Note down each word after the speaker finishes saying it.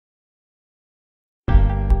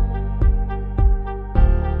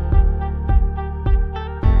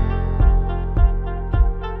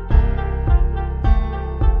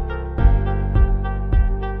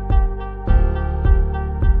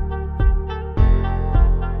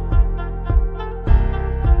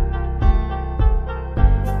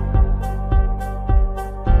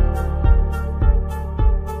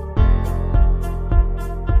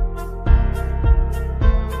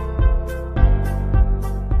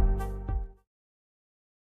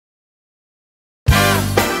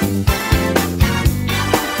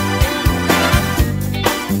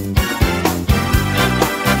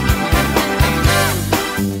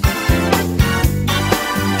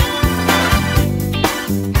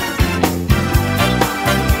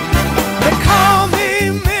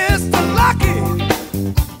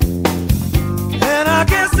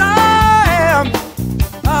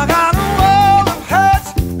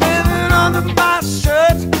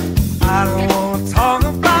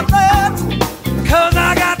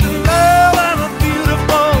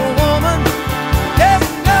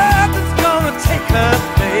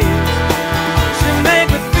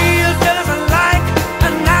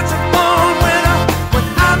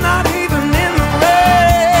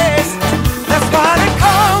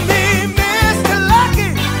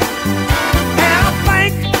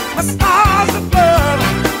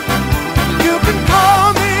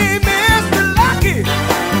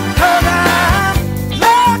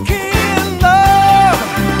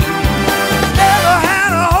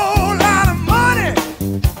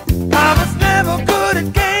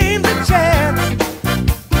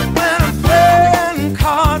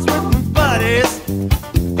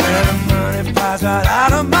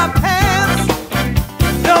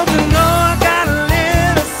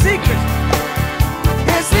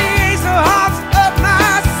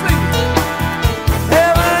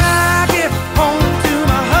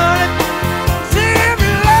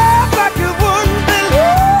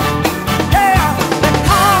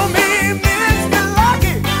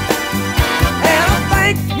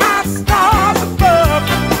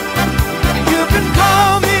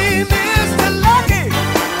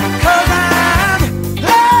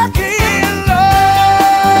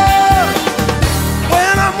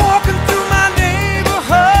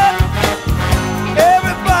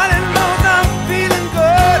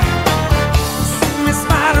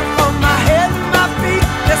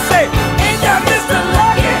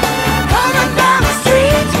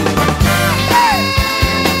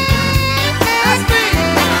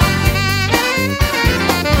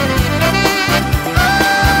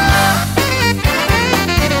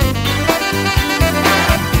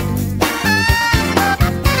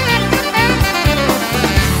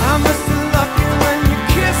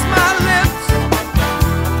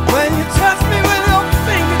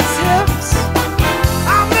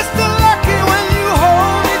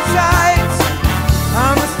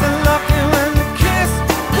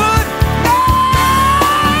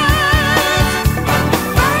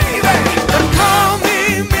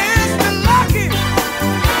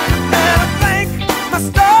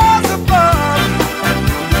stars above.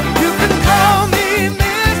 You can call me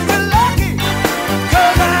Mr. Lucky,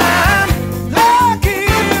 'cause I'm lucky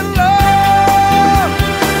in love.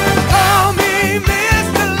 Call me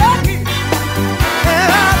Mr. Lucky,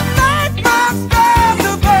 and I thank my stars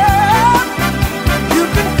above. You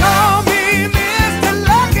can call me Mr.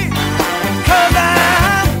 Lucky, 'cause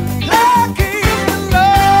I'm lucky in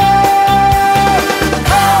love.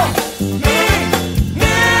 Call me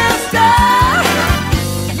Mr.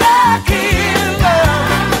 Lucky in love.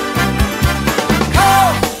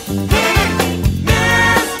 Call me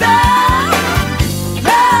Mr.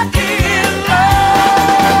 Lucky in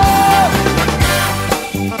love.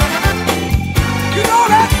 You know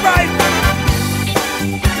that's right.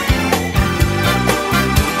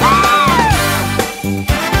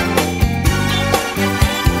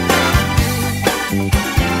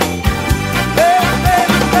 Baby,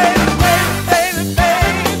 baby, baby, baby,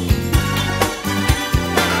 baby.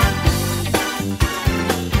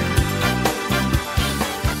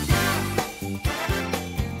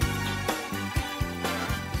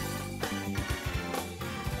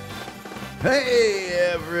 Hey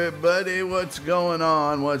everybody, what's going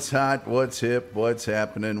on? What's hot? What's hip? What's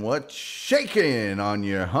happening? What's shaking on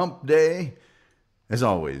your hump day? As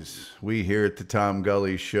always, we here at the Tom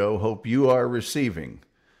Gully Show hope you are receiving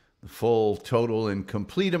the full, total, and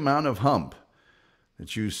complete amount of hump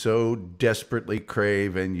that you so desperately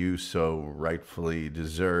crave and you so rightfully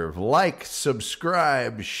deserve. Like,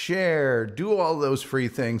 subscribe, share, do all those free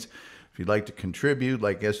things. If you'd like to contribute,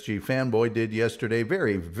 like SG Fanboy did yesterday,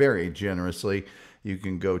 very, very generously, you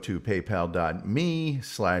can go to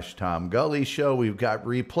paypal.me/Tom Gully Show. We've got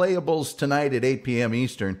replayables tonight at 8 p.m.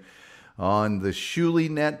 Eastern on the Shuley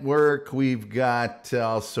Network. We've got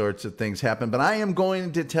all sorts of things happen, but I am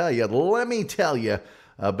going to tell you, let me tell you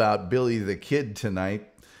about Billy the Kid tonight.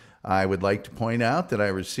 I would like to point out that I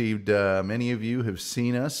received, many of you have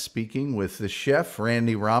seen us speaking with the chef,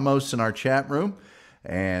 Randy Ramos, in our chat room.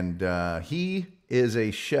 And he is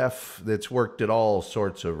a chef that's worked at all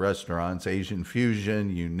sorts of restaurants, Asian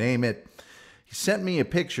fusion, you name it. He sent me a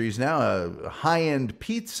picture. He's now a high-end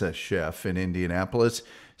pizza chef in Indianapolis.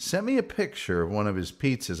 Sent me a picture of one of his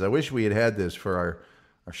pizzas. I wish we had had this for our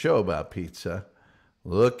show about pizza.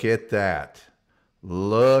 Look at that.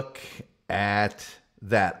 Look at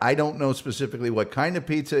that. I don't know specifically what kind of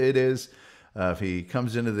pizza it is. If he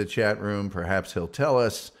comes into the chat room, perhaps he'll tell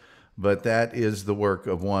us. But that is the work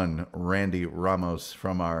of one Randy Ramos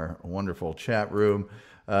from our wonderful chat room.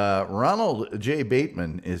 Ronald J.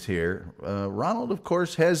 Bateman is here. Ronald, of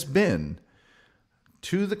course, has been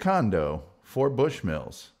to the condo for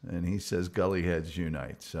Bushmills, and he says Gully Heads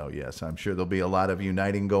unite. So, yes, I'm sure there'll be a lot of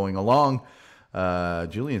uniting going along.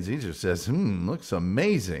 Julian Zizer says, looks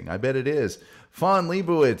amazing. I bet it is. Fawn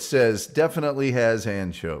Leibowitz says, definitely has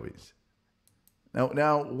anchovies.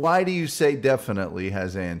 Now, why do you say definitely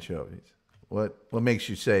has anchovies? What makes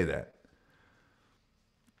you say that?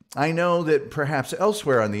 I know that perhaps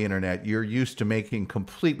elsewhere on the internet, you're used to making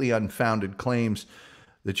completely unfounded claims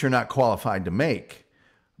that you're not qualified to make.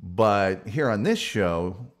 But here on this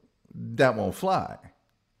show, that won't fly.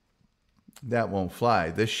 That won't fly.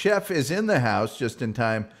 The chef is in the house just in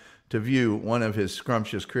time to view one of his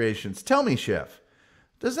scrumptious creations. Tell me, chef,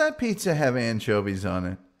 does that pizza have anchovies on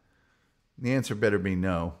it? The answer better be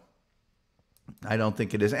no. I don't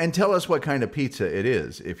think it is. And tell us what kind of pizza it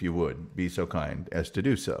is, if you would be so kind as to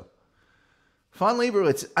do so. Fawn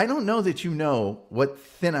Leibowitz, I don't know that you know what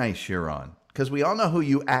thin ice you're on, because we all know who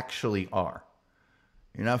you actually are.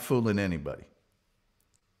 You're not fooling anybody.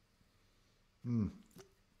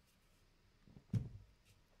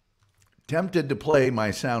 Tempted to play my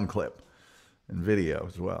sound clip and video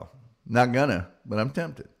as well. Not gonna, but I'm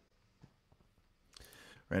tempted.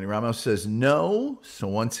 Randy Ramos says no. So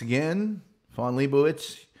once again, Fawn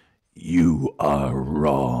Leibowitz, you are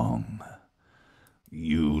wrong.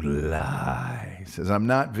 You lie. He says, I'm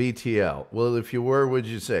not VTL. Well, if you were, would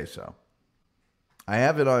you say so? I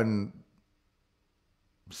have it on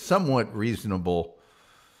somewhat reasonable.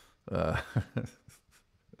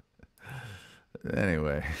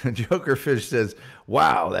 Anyway, Jokerfish says,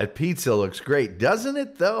 wow, that pizza looks great. Doesn't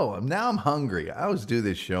it, though? Now I'm hungry. I always do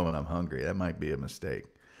this show when I'm hungry. That might be a mistake.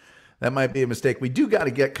 That might be a mistake. We do got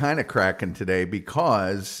to get kind of cracking today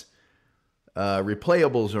because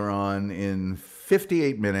replayables are on in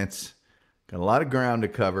 58 minutes. Got a lot of ground to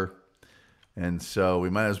cover. And so we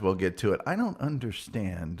might as well get to it. I don't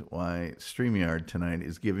understand why StreamYard tonight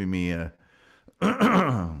is giving me a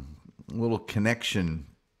little connection.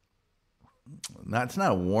 It's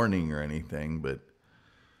not a warning or anything, but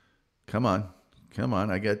come on.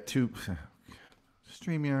 I got two.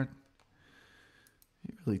 StreamYard.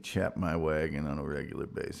 really chap my wagon on a regular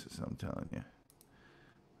basis, I'm telling you.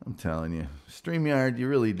 I'm telling you. StreamYard, you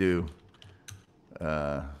really do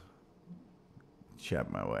chap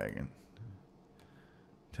my wagon.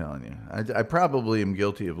 I'm telling you. I probably am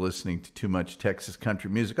guilty of listening to too much Texas country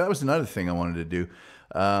music. That was another thing I wanted to do.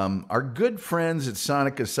 Our good friends at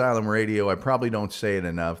Sonic Asylum Radio, I probably don't say it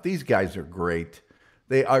enough. These guys are great.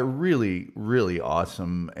 They are really, really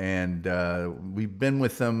awesome. And we've been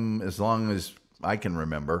with them as long as I can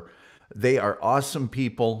remember. They are awesome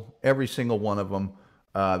people, every single one of them.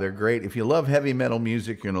 They're great. If you love heavy metal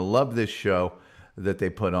music, you're going to love this show that they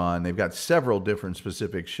put on. They've got several different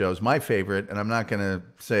specific shows. My favorite, and I'm not going to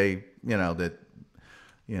say, that,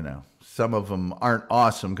 some of them aren't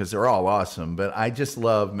awesome because they're all awesome, but I just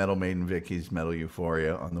love Metal Maiden Vicky's Metal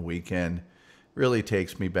Euphoria on the weekend. Really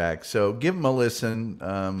takes me back. So give them a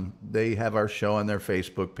listen. They have our show on their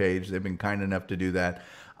Facebook page. They've been kind enough to do that.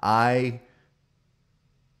 I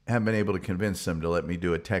haven't been able to convince them to let me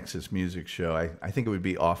do a Texas music show. I think it would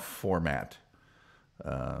be off format.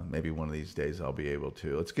 Maybe one of these days I'll be able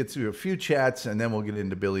to. Let's get through a few chats and then we'll get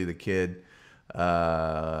into Billy the Kid.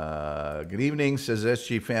 Good evening, says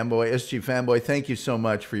SG Fanboy. SG Fanboy, thank you so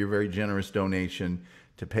much for your very generous donation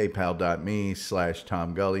to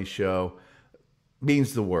paypal.me/Tom Gully Show.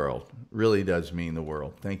 Means the world. Really does mean the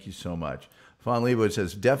world. Thank you so much. Fawn Leibowitz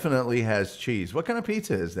says, definitely has cheese. What kind of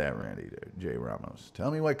pizza is that, Randy J. Ramos?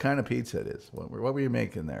 Tell me what kind of pizza it is. What were you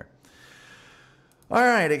making there? All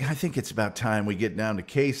right, I think it's about time we get down to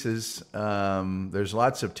cases. There's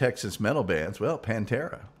lots of Texas metal bands. Well,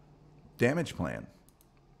 Pantera, Damage Plan.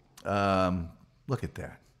 Look at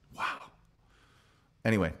that. Wow.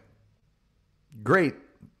 Anyway, great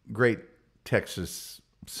Texas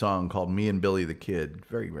song called Me and Billy the Kid.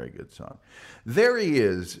 Very, very good song. There he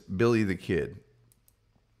is, Billy the Kid.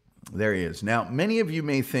 There he is. Now, many of you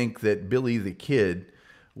may think that Billy the Kid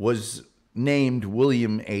was named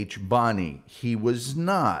William H. Bonney. He was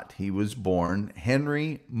not. He was born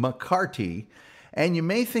Henry McCarty, and you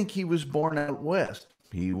may think he was born out west.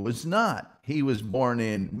 He was not. He was born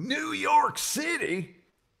in New York City.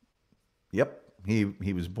 Yep,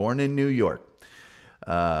 he was born in New York.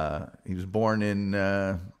 He was born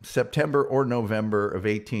in September or November of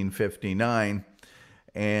 1859,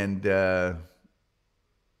 and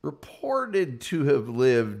reported to have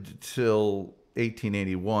lived till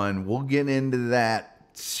 1881. We'll get into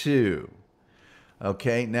that too.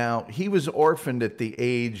 Okay, now he was orphaned at the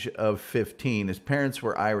age of 15. His parents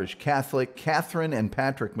were Irish Catholic, Catherine and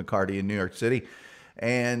Patrick McCarty in New York City.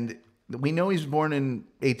 And we know he's born in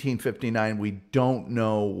 1859. We don't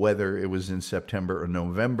know whether it was in September or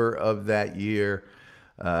November of that year.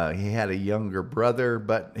 He had a younger brother,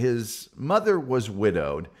 but his mother was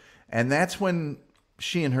widowed. And that's when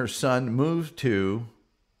she and her son moved to,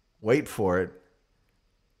 wait for it,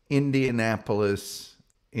 Indianapolis,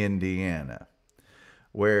 Indiana,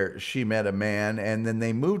 where she met a man, and then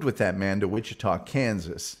they moved with that man to Wichita,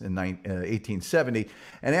 Kansas in 1870.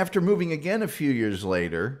 And after moving again a few years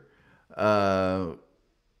later, they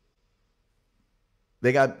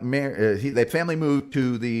got married. The family moved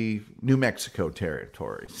to the New Mexico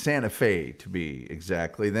territory, Santa Fe to be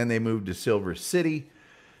exactly. Then they moved to Silver City,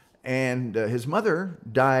 and his mother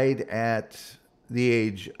died at the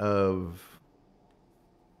age of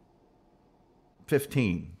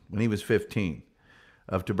 15, when he was 15,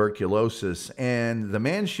 of tuberculosis. And the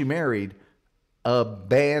man she married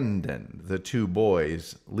abandoned the two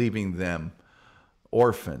boys, leaving them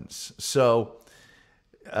orphans. So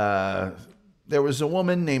there was a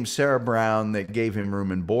woman named Sarah Brown that gave him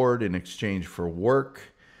room and board in exchange for work.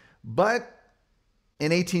 But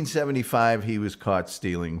in 1875, he was caught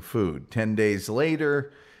stealing food. 10 days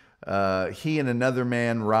later, he and another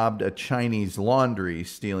man robbed a Chinese laundry,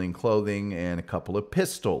 stealing clothing and a couple of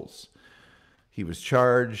pistols. He was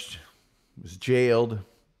charged, was jailed,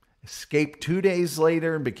 escaped 2 days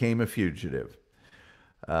later, and became a fugitive.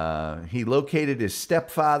 He located his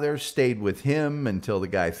stepfather, stayed with him until the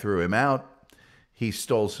guy threw him out. He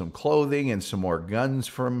stole some clothing and some more guns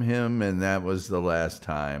from him, and that was the last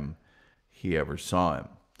time he ever saw him.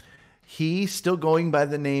 He, still going by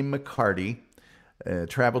the name McCarty,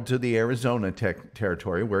 traveled to the Arizona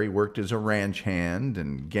territory where he worked as a ranch hand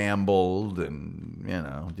and gambled and,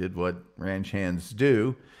 did what ranch hands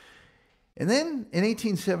do. And then in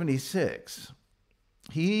 1876,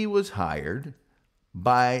 he was hired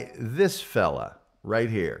by this fella right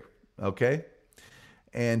here, okay?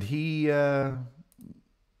 And he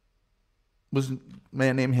was a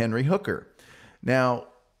man named Henry Hooker. Now,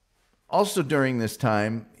 also during this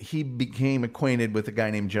time, he became acquainted with a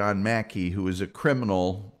guy named John Mackey, who was a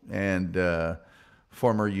criminal and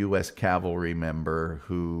former U.S. cavalry member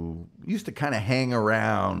who used to kind of hang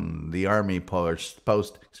around the Army post,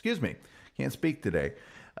 can't speak today,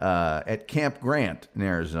 at Camp Grant in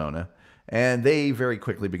Arizona. And they very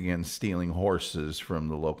quickly began stealing horses from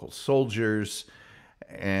the local soldiers.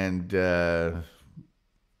 And about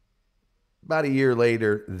a year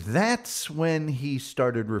later, that's when he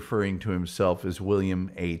started referring to himself as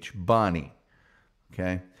William H. Bonney.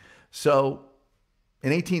 Okay? So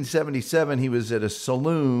in 1877, he was at a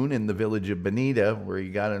saloon in the village of Bonita where he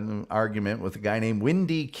got in an argument with a guy named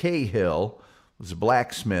Windy Cahill, who was a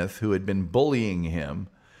blacksmith who had been bullying him.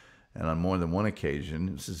 And on more than one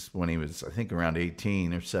occasion, this is when he was, I think, around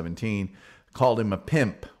 18 or 17, called him a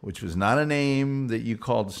pimp, which was not a name that you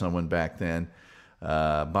called someone back then.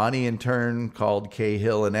 Bonney, in turn, called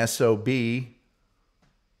Cahill an SOB,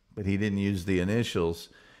 but he didn't use the initials.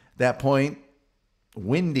 At that point,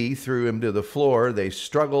 Windy threw him to the floor. They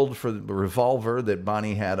struggled for the revolver that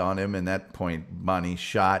Bonney had on him. And at that point, Bonney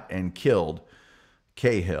shot and killed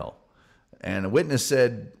Cahill. And a witness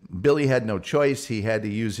said Billy had no choice. He had to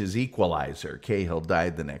use his equalizer. Cahill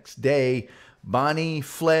died the next day. Bonney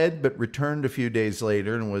fled, but returned a few days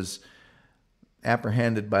later and was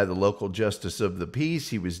apprehended by the local justice of the peace.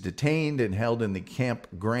 He was detained and held in the Camp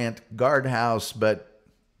Grant guardhouse, but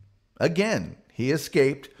again, he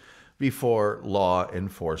escaped before law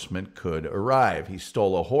enforcement could arrive. He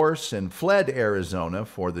stole a horse and fled Arizona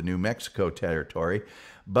for the New Mexico territory,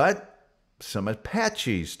 but some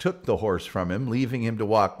Apaches took the horse from him, leaving him to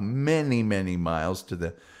walk many, many miles to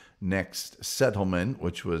the next settlement,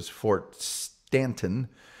 which was Fort Stanton.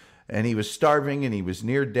 And he was starving and he was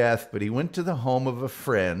near death, but he went to the home of a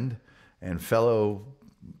friend and fellow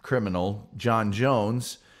criminal, John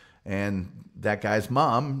Jones, and that guy's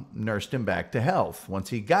mom nursed him back to health. Once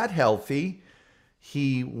he got healthy,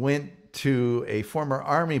 he went to a former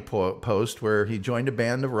army post where he joined a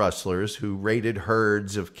band of rustlers who raided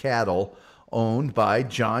herds of cattle owned by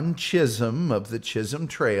John Chisholm of the Chisholm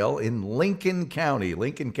Trail in Lincoln County.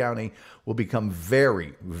 Lincoln County will become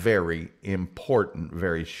very, very important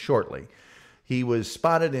very shortly. He was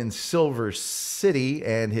spotted in Silver City,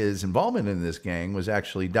 and his involvement in this gang was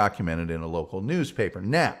actually documented in a local newspaper.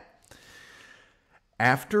 Now,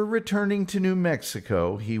 after returning to New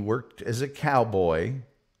Mexico, he worked as a cowboy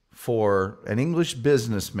for an English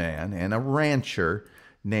businessman and a rancher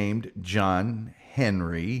named John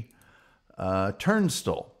Henry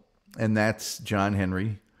Turnstall. And that's John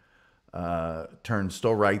Henry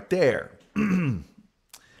Turnstall right there.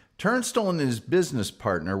 Turnstall and his business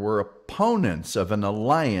partner were opponents of an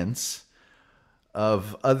alliance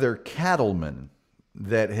of other cattlemen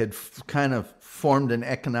that had kind of formed an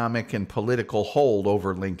economic and political hold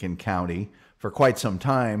over Lincoln County for quite some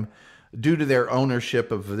time due to their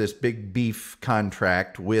ownership of this big beef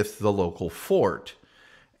contract with the local fort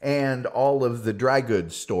and all of the dry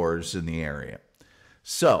goods stores in the area.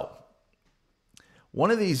 So, one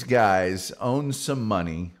of these guys owed some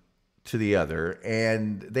money to the other,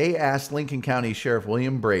 and they asked Lincoln County Sheriff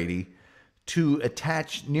William Brady to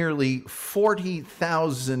attach nearly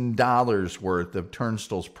 $40,000 worth of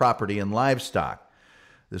Turnstall's property and livestock.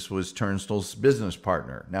 This was Turnstall's business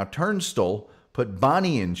partner. Now, Turnstall put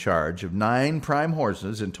Bonney in charge of 9 prime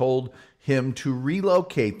horses and told him to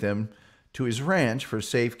relocate them to his ranch for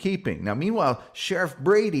safekeeping. Now, meanwhile, Sheriff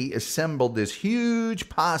Brady assembled this huge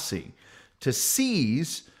posse to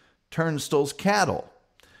seize Turnstall's cattle.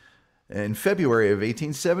 In February of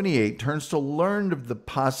 1878, Turnstall learned of the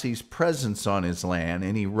posse's presence on his land,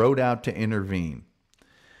 and he rode out to intervene.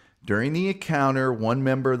 During the encounter, one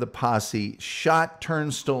member of the posse shot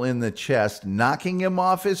Turnstall in the chest, knocking him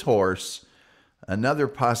off his horse. Another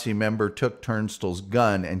posse member took Turnstall's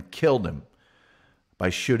gun and killed him by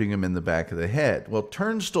shooting him in the back of the head. Well,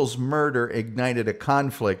 Turnstall's murder ignited a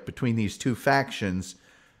conflict between these two factions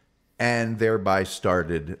and thereby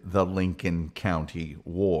started the Lincoln County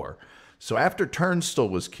War. So after Turnstall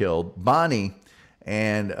was killed, Bonney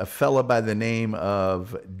and a fella by the name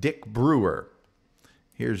of Dick Brewer,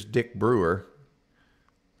 here's Dick Brewer.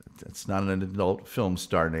 That's not an adult film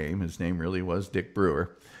star name. His name really was Dick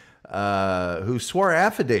Brewer, who swore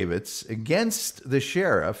affidavits against the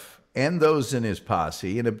sheriff and those in his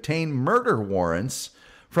posse and obtained murder warrants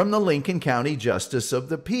from the Lincoln County Justice of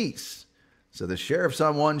the Peace. So the sheriff's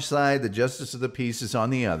on one side, the Justice of the Peace is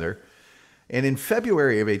on the other. And in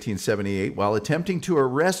February of 1878, while attempting to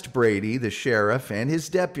arrest Brady, the sheriff and his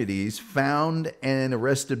deputies found and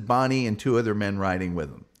arrested Bonney and 2 other men riding with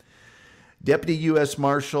him. Deputy U.S.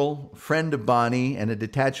 Marshal, friend of Bonney, and a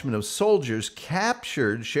detachment of soldiers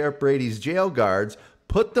captured Sheriff Brady's jail guards,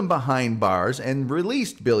 put them behind bars, and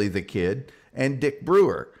released Billy the Kid and Dick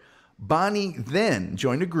Brewer. Bonnie then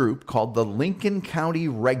joined a group called the Lincoln County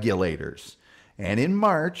Regulators. And in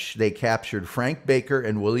March, they captured Frank Baker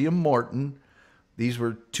and William Morton. These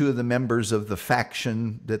were two of the members of the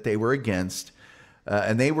faction that they were against.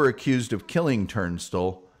 And they were accused of killing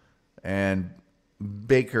Turnstile. And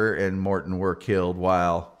Baker and Morton were killed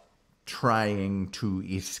while trying to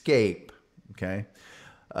escape. Okay.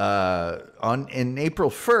 In April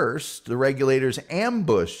 1st, the regulators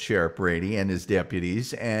ambushed Sheriff Brady and his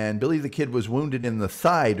deputies, and Billy the Kid was wounded in the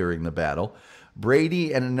thigh during the battle.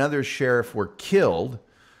 Brady and another sheriff were killed.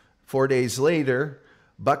 4 days later,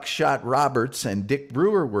 Buckshot Roberts and Dick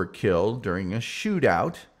Brewer were killed during a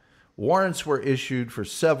shootout. Warrants were issued for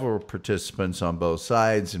several participants on both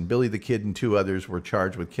sides, and Billy the Kid and two others were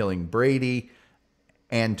charged with killing Brady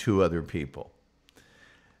and two other people.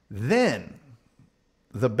 Then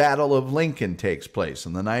the Battle of Lincoln takes place.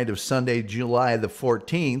 On the night of Sunday, July the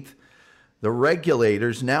 14th, the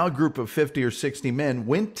regulators, now a group of 50 or 60 men,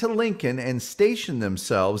 went to Lincoln and stationed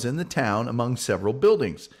themselves in the town among several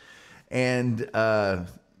buildings. And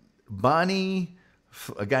Bonnie,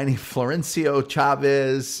 a guy named Florencio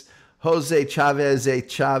Chavez, Jose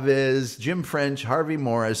Chavez, Jim French, Harvey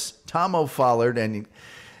Morris, Tom O'Follard, and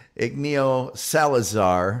Ignio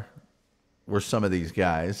Salazar were some of these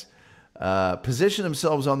guys. Positioned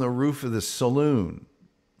themselves on the roof of the saloon,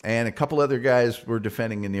 and a couple other guys were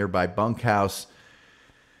defending a nearby bunkhouse.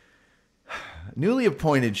 Newly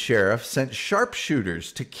appointed sheriff sent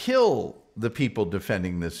sharpshooters to kill the people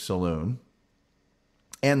defending this saloon,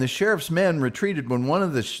 and the sheriff's men retreated when one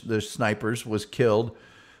of the snipers was killed,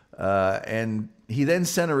 and he then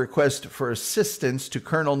sent a request for assistance to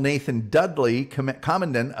Colonel Nathan Dudley,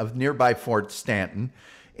 commandant of nearby Fort Stanton.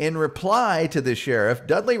 In reply to the sheriff,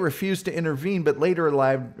 Dudley refused to intervene, but later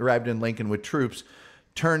arrived in Lincoln with troops,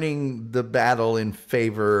 turning the battle in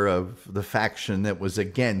favor of the faction that was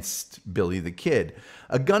against Billy the Kid.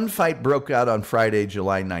 A gunfight broke out on Friday,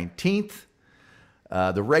 July 19th.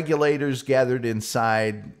 The regulators gathered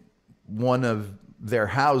inside one of their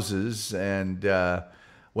houses, and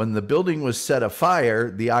when the building was set afire,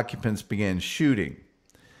 the occupants began shooting.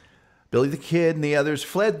 Billy the Kid and the others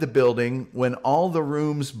fled the building when all the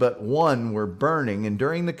rooms but one were burning. And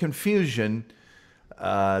during the confusion,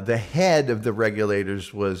 the head of the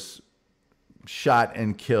regulators was shot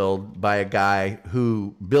and killed by a guy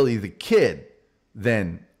who Billy the Kid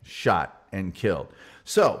then shot and killed.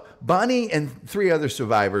 So Bonnie and three other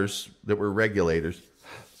survivors that were regulators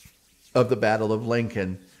of the Battle of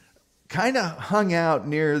Lincoln kind of hung out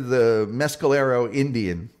near the Mescalero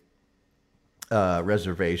Indian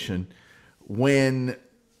reservation when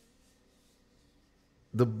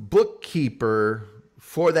the bookkeeper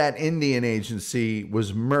for that Indian agency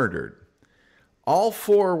was murdered. All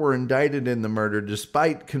four were indicted in the murder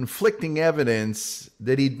despite conflicting evidence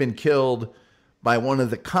that he'd been killed by one of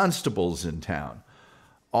the constables in town.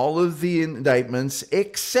 All of the indictments,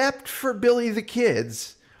 except for Billy the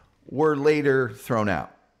Kid's, were later thrown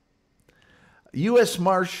out. U.S.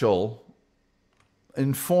 Marshal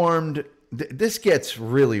informed, this gets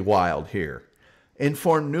really wild here,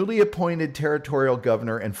 informed newly appointed territorial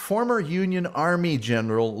governor and former Union Army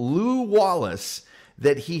General Lew Wallace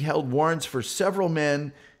that he held warrants for several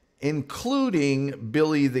men, including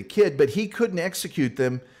Billy the Kid, but he couldn't execute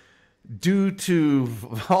them due to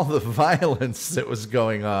all the violence that was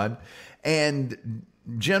going on. And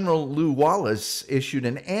General Lew Wallace issued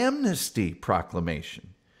an amnesty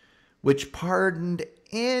proclamation, which pardoned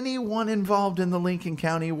anyone involved in the Lincoln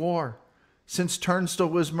County War since Turnstile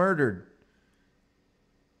was murdered.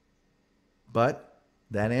 But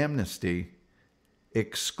that amnesty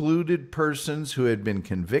excluded persons who had been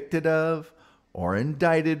convicted of or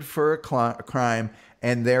indicted for a crime,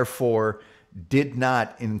 and therefore did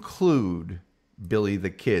not include Billy the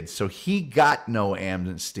Kid. So he got no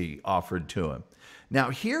amnesty offered to him. Now,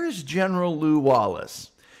 here is General Lew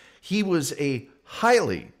Wallace. He was a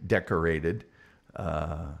highly decorated,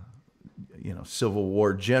 Civil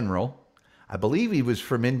War general. I believe he was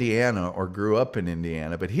from Indiana or grew up in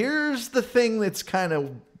Indiana. But here's the thing that's kind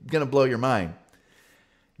of going to blow your mind.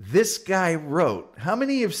 This guy wrote, how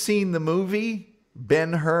many have seen the movie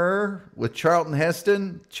Ben-Hur with Charlton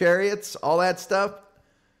Heston, chariots, all that stuff?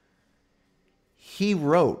 He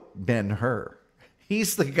wrote Ben-Hur.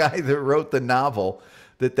 He's the guy that wrote the novel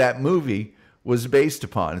that movie was based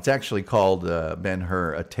upon. It's actually called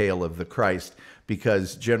Ben-Hur, A Tale of the Christ,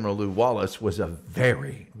 because General Lew Wallace was a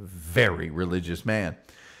very, very religious man.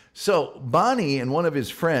 So Bonnie and one of his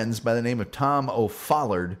friends by the name of Tom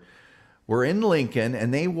O'Follard were in Lincoln,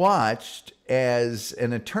 and they watched as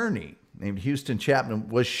an attorney named Houston Chapman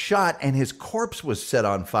was shot and his corpse was set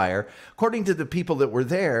on fire. According to the people that were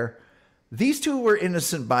there, These two were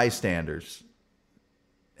innocent bystanders,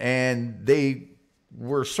 and they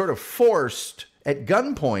were sort of forced at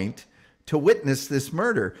gunpoint to witness this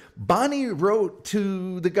murder. Bonnie wrote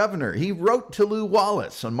to the governor. He wrote to Lew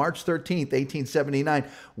Wallace on March 13th, 1879,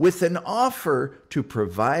 with an offer to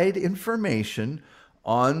provide information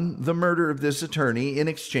on the murder of this attorney in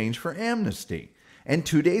exchange for amnesty. And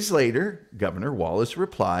 2 days later, Governor Wallace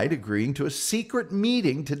replied, agreeing to a secret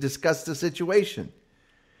meeting to discuss the situation.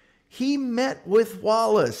 He met with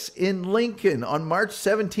Wallace in Lincoln on March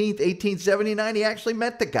 17th, 1879. He actually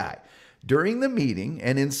met the guy. During the meeting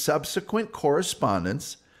and in subsequent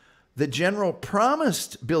correspondence, the general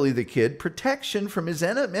promised Billy the Kid protection from his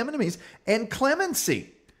enemies and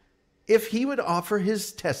clemency if he would offer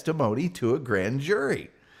his testimony to a grand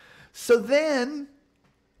jury. So then,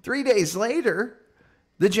 3 days later,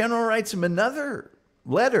 the general writes him another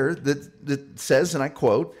letter that says, and I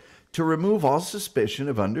quote, "To remove all suspicion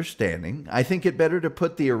of understanding, I think it better to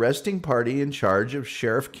put the arresting party in charge of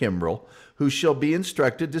Sheriff Kimbrell, who shall be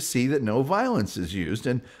instructed to see that no violence is used."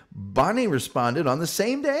 And Bonnie responded on the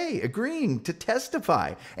same day, agreeing to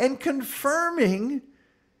testify and confirming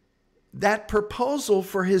that proposal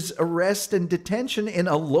for his arrest and detention in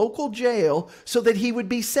a local jail so that he would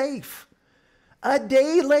be safe. A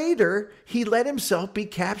day later, he let himself be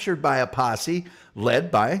captured by a posse led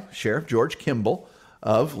by Sheriff George Kimball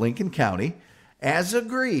of Lincoln County. As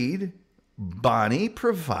agreed, Bonnie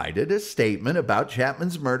provided a statement about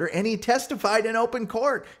Chapman's murder, and he testified in open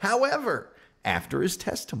court. However, after his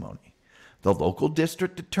testimony, the local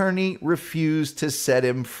district attorney refused to set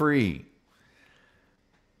him free.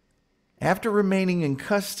 After remaining in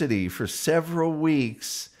custody for several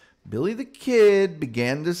weeks, Billy the Kid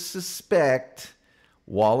began to suspect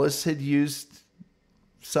Wallace had used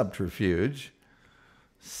subterfuge,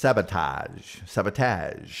 sabotage,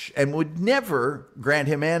 and would never grant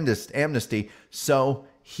him amnesty, so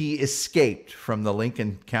he escaped from the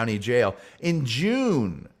Lincoln County Jail in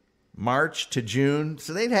June, March to June,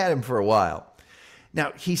 so they'd had him for a while.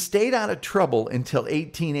 Now, he stayed out of trouble until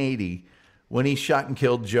 1880, when he shot and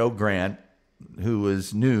killed Joe Grant, who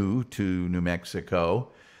was new to New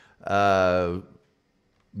Mexico.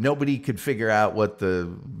 Nobody could figure out what the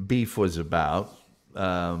beef was about.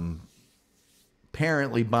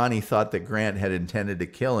 Apparently, Bonnie thought that Grant had intended to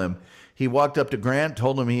kill him. He walked up to Grant,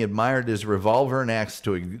 told him he admired his revolver and asked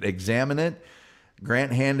to examine it.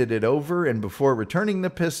 Grant handed it over, and before returning the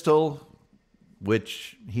pistol,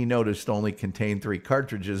 which he noticed only contained 3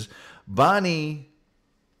 cartridges, Bonnie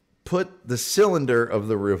put the cylinder of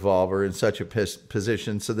the revolver in such a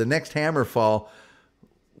position so the next hammer fall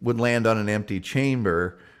would land on an empty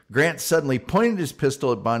chamber. Grant suddenly pointed his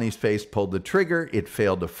pistol at Bonnie's face, pulled the trigger. It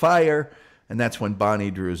failed to fire, and that's when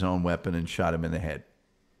Bonnie drew his own weapon and shot him in the head.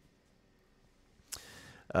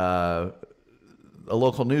 A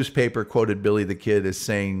local newspaper quoted Billy the Kid as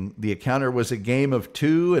saying, "The encounter was a game of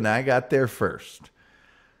 2, and I got there first."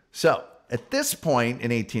 So, at this point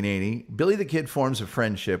in 1880, Billy the Kid forms a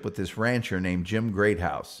friendship with this rancher named Jim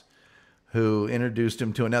Greathouse, who introduced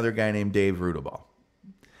him to another guy named Dave Rudabaugh.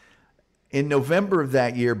 In November of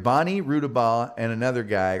that year, Bonnie, Rudabaugh, and another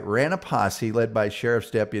guy ran a posse led by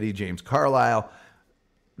Sheriff's Deputy James Carlisle.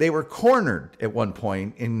 They were cornered at one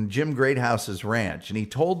point in Jim Greathouse's ranch, and he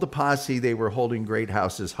told the posse they were holding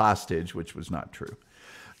Greathouse as hostage, which was not true.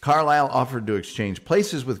 Carlisle offered to exchange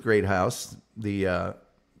places with Greathouse, the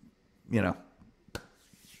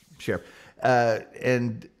sheriff.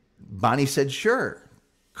 And Bonnie said, sure.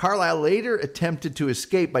 Carlisle later attempted to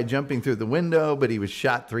escape by jumping through the window, but he was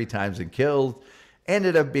shot 3 times and killed.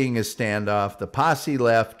 Ended up being a standoff. The posse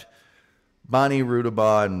left. Bonnie,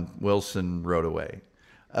 Rudabaugh, and Wilson rode away.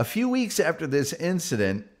 A few weeks after this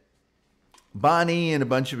incident, Bonnie and a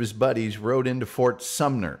bunch of his buddies rode into Fort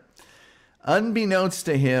Sumner. Unbeknownst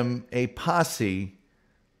to him, a posse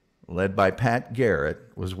led by Pat Garrett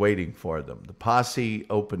was waiting for them. The posse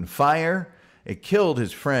opened fire. It killed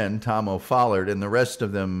his friend, Tom O'Follard, and the rest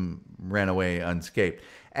of them ran away unscathed.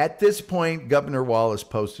 At this point, Governor Wallace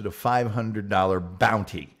posted a $500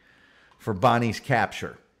 bounty for Bonnie's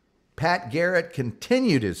capture. Pat Garrett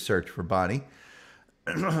continued his search for Bonnie,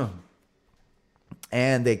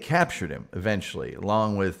 and they captured him eventually,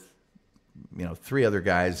 along with 3 other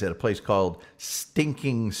guys at a place called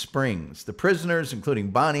Stinking Springs. The prisoners,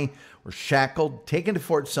 including Bonnie, were shackled, taken to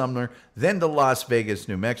Fort Sumner, then to Las Vegas,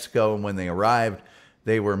 New Mexico. And when they arrived,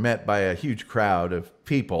 they were met by a huge crowd of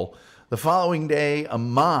people. The following day, a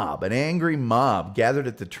mob, an angry mob, gathered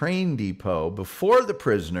at the train depot before the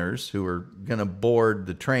prisoners, who were going to board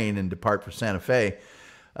the train and depart for Santa Fe.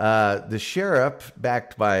 The sheriff,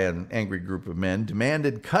 backed by an angry group of men,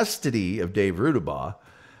 demanded custody of Dave Rudabaugh.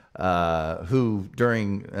 who,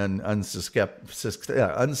 during an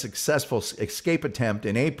unsuccessful escape attempt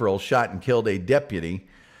in April, shot and killed a deputy.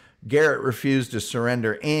 Garrett refused to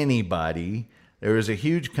surrender anybody. There was a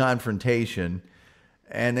huge confrontation.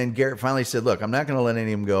 And then Garrett finally said, look, I'm not going to let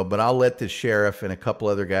any of them go, but I'll let the sheriff and a couple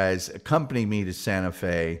other guys accompany me to Santa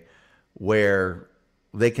Fe, where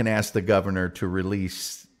they can ask the governor to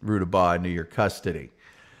release Rudabaugh into your custody.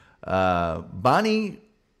 Bonnie,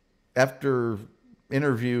 after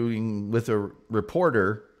interviewing with a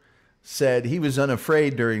reporter, said he was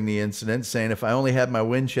unafraid during the incident, saying, if I only had my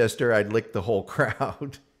Winchester, I'd lick the whole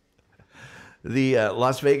crowd. The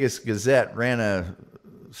Las Vegas Gazette ran a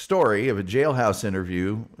story of a jailhouse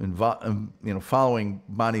interview following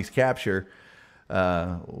Bonnie's capture.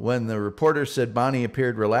 When the reporter said Bonnie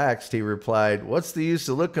appeared relaxed, he replied, what's the use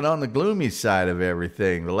of looking on the gloomy side of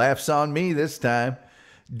everything? The laugh's on me this time.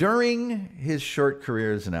 During his short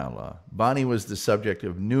career as an outlaw, Bonnie was the subject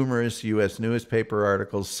of numerous U.S. newspaper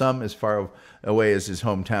articles, some as far away as his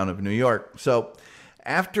hometown of New York. So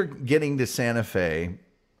after getting to Santa Fe,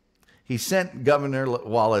 he sent Governor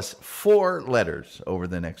Wallace 4 letters over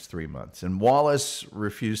the next 3 months, and Wallace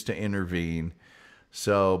refused to intervene.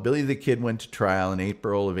 So Billy the Kid went to trial in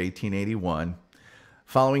April of 1881.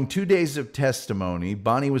 Following 2 days of testimony,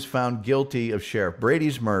 Bonnie was found guilty of Sheriff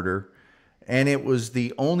Brady's murder, and it was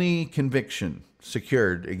the only conviction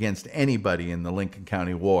secured against anybody in the Lincoln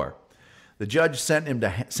County War. The judge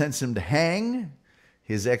sentenced him to hang.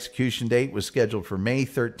 His execution date was scheduled for May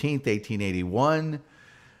 13th, 1881.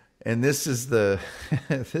 And this is the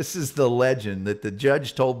this is the legend that the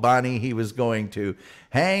judge told Bonnie he was going to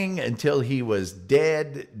hang until he was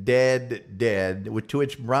dead, dead, dead, to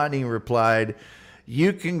which Bonnie replied,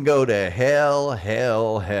 you can go to hell,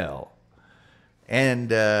 hell, hell. And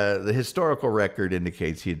the historical record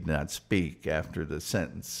indicates he did not speak after the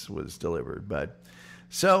sentence was delivered. But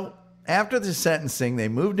so after the sentencing, they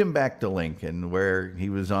moved him back to Lincoln, where he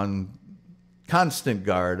was on constant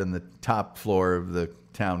guard on the top floor of the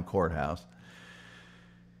town courthouse.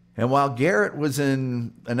 And while Garrett was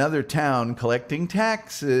in another town collecting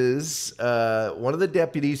taxes, one of the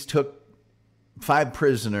deputies took 5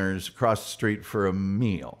 prisoners across the street for a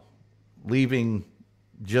meal, leaving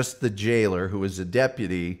just the jailer, who was a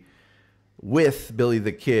deputy, with Billy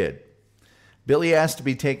the Kid. Billy asked to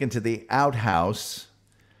be taken to the outhouse,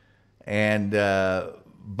 and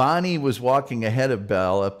Bonnie was walking ahead of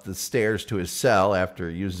Bell up the stairs to his cell after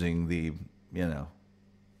using the,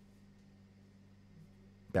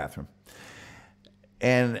 bathroom.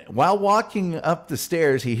 And while walking up the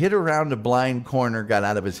stairs, he hid around a blind corner, got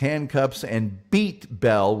out of his handcuffs, and beat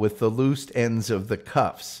Bell with the loose ends of the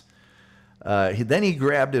cuffs. Then he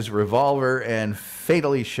grabbed his revolver and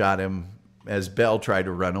fatally shot him as Bell tried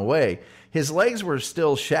to run away. His legs were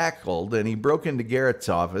still shackled, and he broke into Garrett's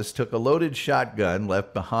office, took a loaded shotgun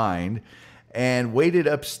left behind, and waited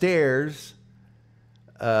upstairs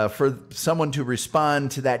for someone to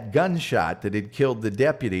respond to that gunshot that had killed the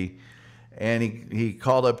deputy. And he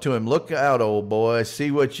called up to him, look out, old boy,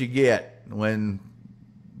 see what you get. When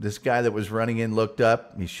this guy that was running in looked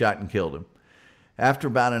up, he shot and killed him. After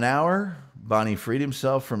about an hour, Bonnie freed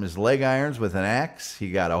himself from his leg irons with an axe.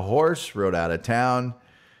 He got a horse, rode out of town.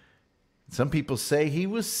 Some people say he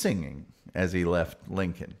was singing as he left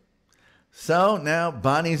Lincoln. So now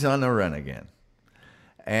Bonnie's on the run again.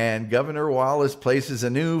 And Governor Wallace places a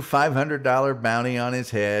new $500 bounty on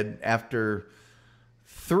his head. After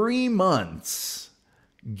 3 months,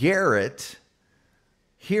 Garrett,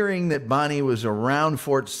 hearing that Bonnie was around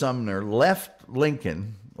Fort Sumner, left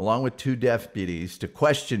Lincoln along with 2 deputies to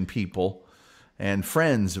question people and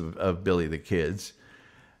friends of Billy the Kid's.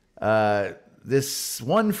 This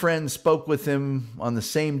one friend spoke with him on the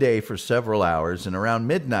same day for several hours, and around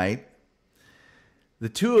midnight, the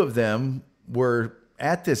 2 of them were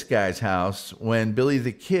at this guy's house when Billy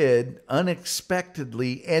the Kid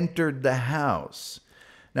unexpectedly entered the house.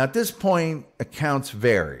 Now, at this point, accounts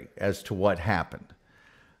vary as to what happened.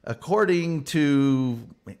 According to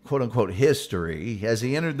quote-unquote history, as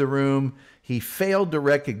he entered the room, he failed to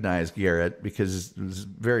recognize Garrett because it was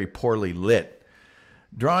very poorly lit.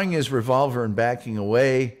 Drawing his revolver and backing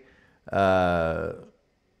away, Bonnie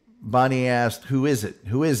asked, "Who is it?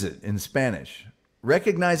 Who is it?" in Spanish.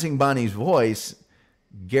 Recognizing Bonnie's voice,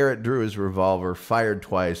 Garrett drew his revolver, fired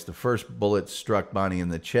twice. The first bullet struck Bonnie in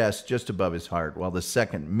the chest just above his heart, while the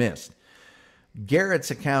second missed.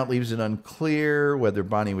 Garrett's account leaves it unclear whether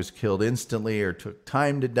Bonnie was killed instantly or took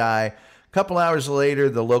time to die. A couple hours later,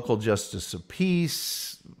 the local justice of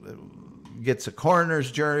peace gets a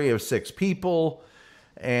coroner's jury of 6 people,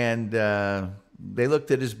 and they looked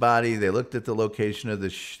at his body. They looked at the location of the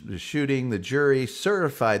shooting. The jury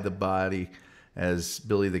certified the body as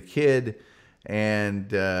Billy the Kid.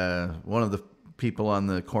 And one of the people on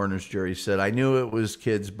the coroner's jury said, I knew it was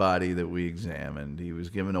Kid's body that we examined. He was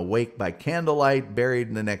given a wake by candlelight,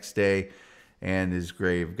 buried the next day, and his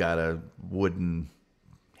grave got a wooden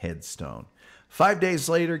headstone. 5 days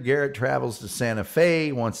later, Garrett travels to Santa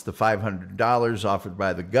Fe, wants the $500 offered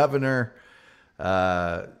by the governor.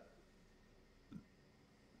 The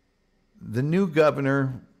new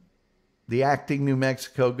governor, the acting New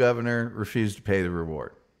Mexico governor, refused to pay the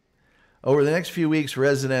reward. Over the next few weeks,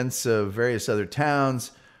 residents of various other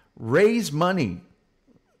towns raised money,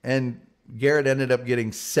 and Garrett ended up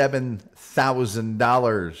getting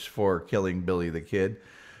 $7,000 for killing Billy the Kid.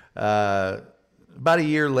 About a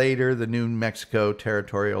year later, the New Mexico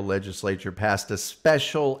territorial legislature passed a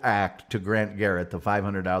special act to grant Garrett the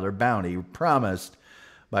 $500 bounty promised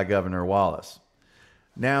by Governor Wallace.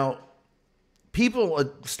 Now,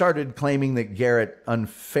 people started claiming that Garrett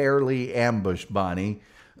unfairly ambushed Bonnie.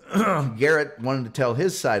 Garrett wanted to tell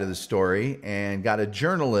his side of the story and got a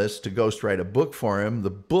journalist to ghostwrite a book for him. The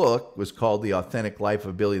book was called The Authentic Life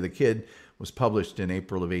of Billy the Kid, was published in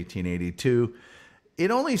April of 1882.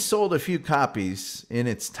 It only sold a few copies in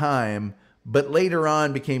its time, but later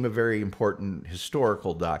on became a very important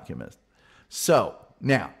historical document. So,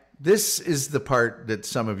 now, this is the part that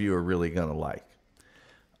some of you are really going to like.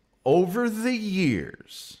 Over the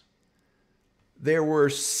years, there were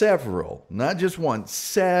several, not just one,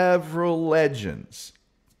 several legends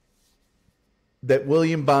that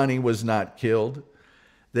William Bonney was not killed,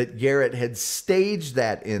 that Garrett had staged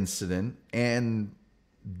that incident and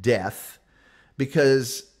death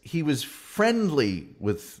because he was friendly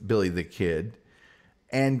with Billy the Kid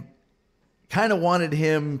and kind of wanted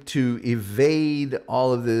him to evade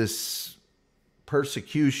all of this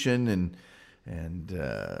persecution and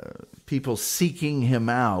people seeking him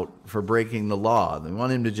out for breaking the law. They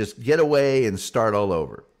want him to just get away and start all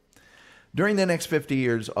over. During the next 50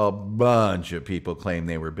 years, a bunch of people claimed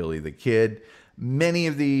they were Billy the Kid. Many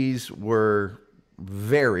of these were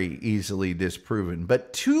very easily disproven,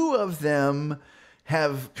 but two of them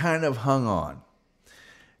have kind of hung on.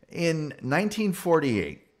 In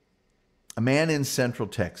 1948, a man in Central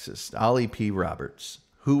Texas, Ollie P. Roberts,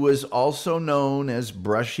 who was also known as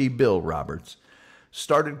Brushy Bill Roberts,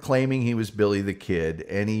 started claiming he was Billy the Kid,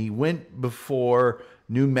 and he went before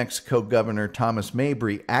New Mexico Governor Thomas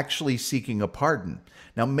Mabry, actually seeking a pardon.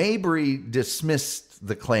 Now, Mabry dismissed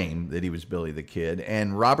the claim that he was Billy the Kid,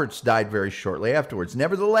 and Roberts died very shortly afterwards.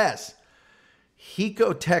 Nevertheless,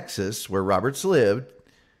 Hico, Texas, where Roberts lived,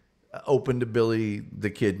 opened a Billy the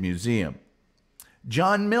Kid museum.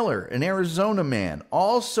 John Miller, an Arizona man,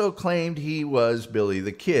 also claimed he was Billy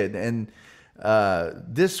the Kid, and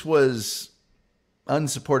this was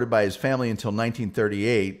unsupported by his family until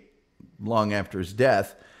 1938, long after his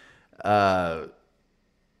death.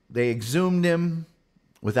 They exhumed him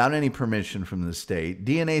without any permission from the state.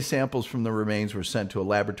 DNA samples from the remains were sent to a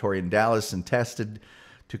laboratory in Dallas and tested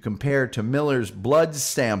to compare to Miller's blood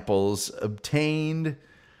samples obtained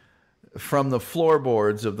from the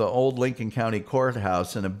floorboards of the old Lincoln County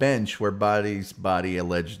courthouse and a bench where Body's body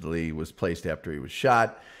allegedly was placed after he was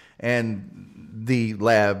shot, and the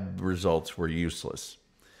lab results were useless.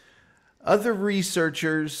 Other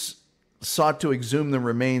researchers sought to exhume the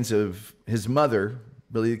remains of his mother,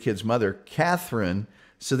 Billy the Kid's mother, Catherine,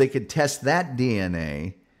 so they could test that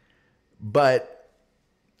DNA, but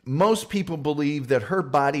most people believe that her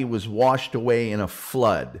body was washed away in a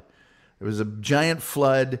flood. There was a giant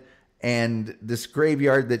flood, and this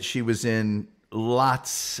graveyard that she was in,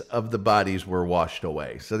 lots of the bodies were washed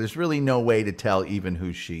away. So there's really no way to tell even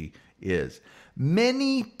who she is.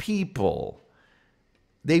 Many people,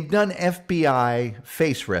 they've done FBI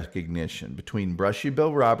face recognition between Brushy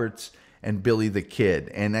Bill Roberts and Billy the Kid.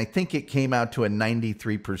 And I think it came out to a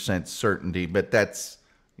 93% certainty, but that's,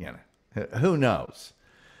 who knows?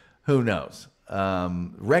 Who knows?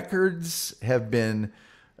 Records have been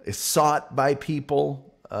sought by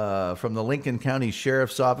people from the Lincoln County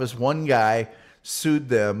Sheriff's Office. One guy sued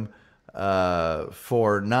them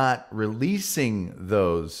for not releasing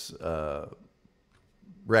those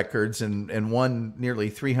records and won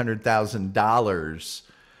nearly $300,000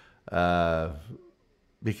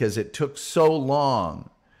 because it took so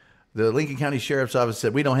long. The Lincoln County Sheriff's Office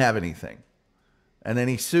said, we don't have anything. And then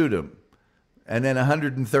he sued him. And then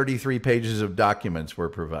 133 pages of documents were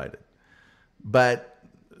provided. But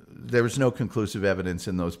there was no conclusive evidence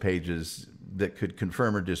in those pages that could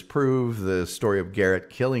confirm or disprove the story of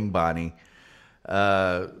Garrett killing Bonnie.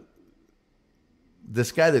 The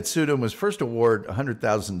this guy that sued him was first awarded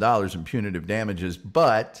 $100,000 in punitive damages,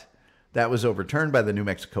 but that was overturned by the New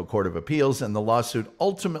Mexico Court of Appeals, and the lawsuit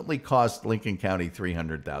ultimately cost Lincoln County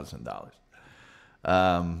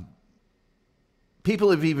 $300,000.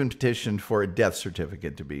 People have even petitioned for a death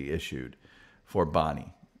certificate to be issued for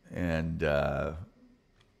Bonnie and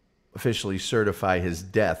officially certify his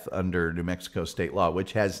death under New Mexico state law,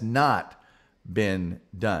 which has not been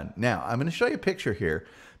done. Now, I'm going to show you a picture here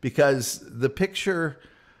because the picture,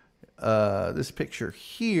 this picture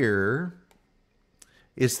here,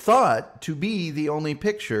 is thought to be the only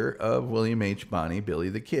picture of William H. Bonney, Billy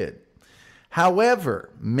the Kid. However,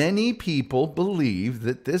 many people believe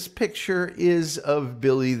that this picture is of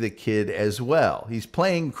Billy the Kid as well. He's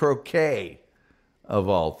playing croquet, of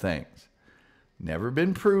all things. Never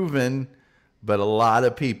been proven, but a lot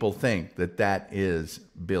of people think that that is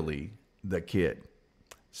Billy the Kid.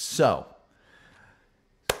 So,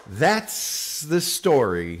 that's the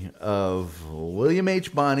story of William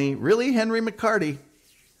H. Bonney, really Henry McCarty,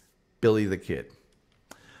 Billy the Kid.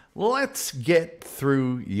 Let's get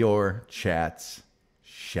through your chats,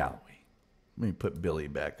 shall we? Let me put Billy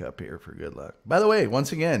back up here for good luck. By the way,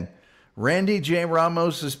 once again, Randy J.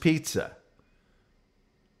 Ramos's Pizza.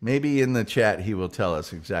 Maybe in the chat he will tell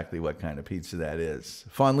us exactly what kind of pizza that is.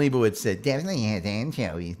 Fawn Leibowitz said, definitely had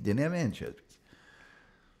anchovies. Didn't have anchovies.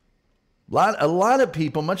 A lot of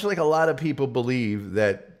people, much like a lot of people believe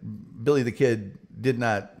that Billy the Kid did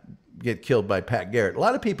not get killed by Pat Garrett. A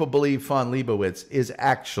lot of people believe Fawn Leibowitz is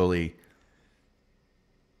actually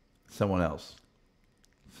someone else.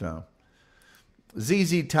 So,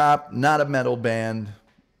 ZZ Top, not a metal band.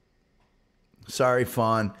 Sorry,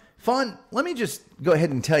 Fawn. Fawn, let me just go ahead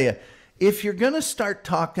and tell you, if you're going to start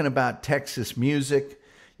talking about Texas music,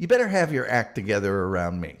 you better have your act together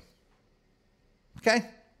around me. Okay?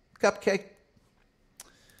 Cupcake.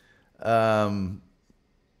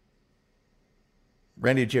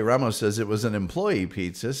 Randy J. Ramos says it was an employee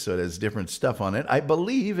pizza, so it has different stuff on it. I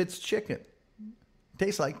believe it's chicken.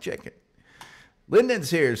 Tastes like chicken. Lyndon's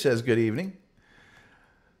here, says good evening.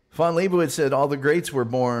 Fawn Leibowitz said all the greats were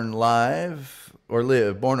born or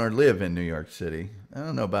live in New York City. I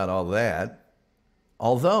don't know about all that.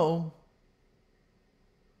 Although,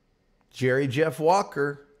 Jerry Jeff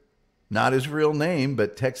Walker, not his real name,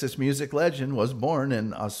 but Texas music legend, was born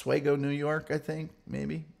in Oswego, New York, I think,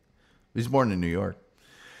 maybe. He was born in New York.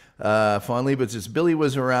 Fawn Leibowitz says, Billy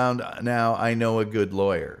was around. Now I know a good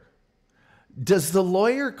lawyer. Does the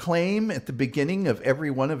lawyer claim at the beginning of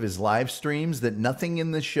every one of his live streams that nothing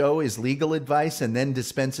in the show is legal advice and then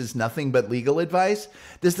dispenses nothing but legal advice?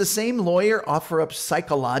 Does the same lawyer offer up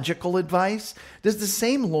psychological advice? Does the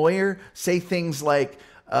same lawyer say things like,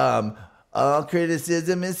 all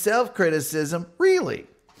criticism is self-criticism? Really?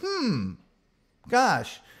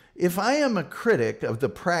 Gosh, if I am a critic of the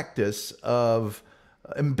practice of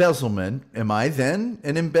embezzlement, am I then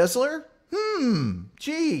an embezzler?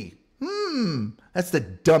 That's the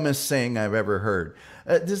dumbest saying I've ever heard.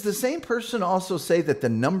 Does the same person also say that the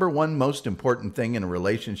number one most important thing in a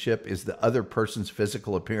relationship is the other person's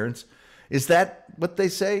physical appearance? Is that what they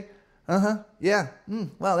say? Yeah.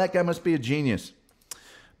 Well, that guy must be a genius.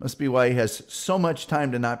 Must be why he has so much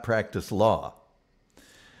time to not practice law.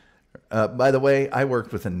 By the way, I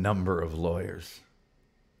worked with a number of lawyers.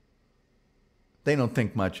 They don't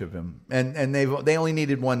think much of him. And they only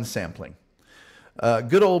needed one sampling.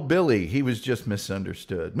 Good old Billy, he was just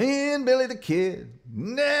misunderstood. Me and Billy the Kid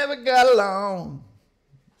never got along.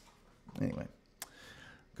 Anyway,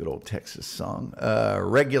 good old Texas song.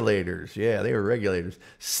 Regulators. Yeah, they were regulators.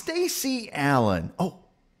 Stacey Allen. Oh,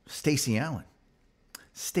 Stacey Allen.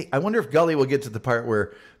 I wonder if Gully will get to the part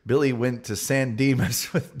where Billy went to San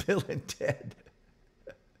Dimas with Bill and Ted.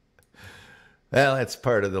 Well, that's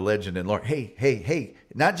part of the legend and lore. Hey,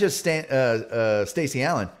 not just Stacey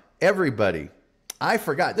Allen, everybody. I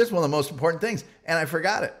forgot. This is one of the most important things, and I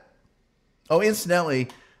forgot it. Oh, incidentally,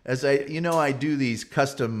 as I do these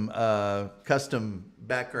custom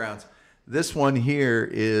backgrounds. This one here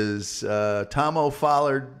is Tom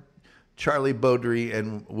O'Follard, Charlie Beaudry,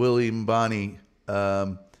 and William Bonney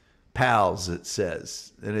pals, it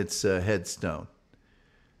says. And it's a headstone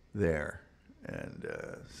there. And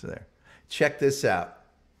so there. Check this out.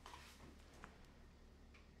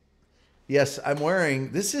 Yes, I'm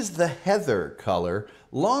wearing, this is the heather color,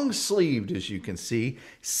 long sleeved, as you can see.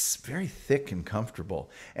 It's very thick and comfortable.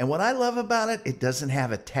 And what I love about it, it doesn't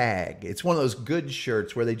have a tag. It's one of those good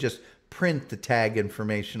shirts where they just print the tag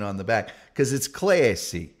information on the back because it's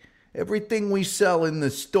classy. Everything we sell in the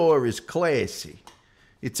store is classy.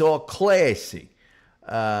 It's all classy.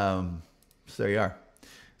 So there you are.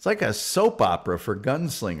 It's like a soap opera for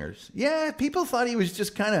gunslingers. Yeah, people thought he was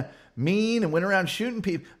just kind of mean and went around shooting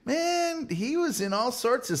people. Man, he was in all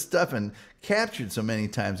sorts of stuff and captured so many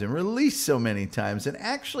times and released so many times and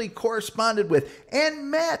actually corresponded with and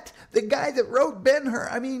met the guy that wrote Ben-Hur.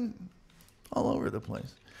 I mean, all over the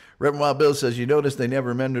place. Reverend Wild Bill says, you notice they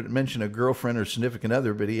never mention a girlfriend or significant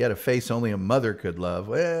other, but he had a face only a mother could love.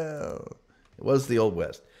 Well, it was the Old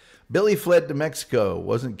West. Billy fled to Mexico,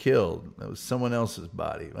 wasn't killed. That was someone else's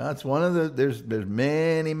body. Well, that's one of the, there's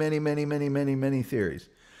many theories.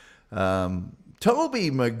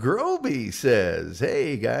 Toby McGroby says,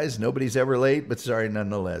 hey guys, nobody's ever late, but sorry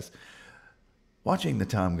nonetheless. Watching the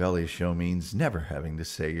Tom Gully show means never having to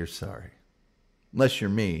say you're sorry. Unless you're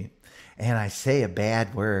me. And I say a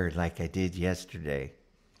bad word like I did yesterday.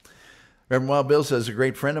 Reverend Wild Bill says, a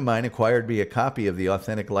great friend of mine acquired me a copy of The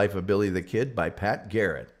Authentic Life of Billy the Kid by Pat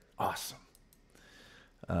Garrett. Awesome.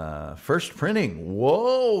 First printing.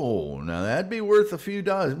 Whoa. Now that'd be worth a few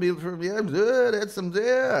dollars. That's some,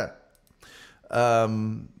 yeah.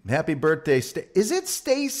 Happy birthday. Is it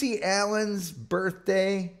Stacy Allen's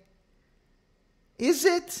birthday? Is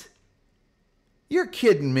it? You're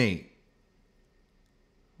kidding me.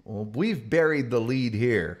 Well, we've buried the lead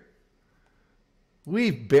here.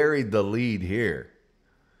 We've buried the lead here.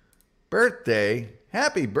 Birthday.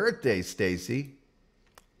 Happy birthday, Stacy.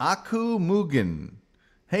 Aku Mugen.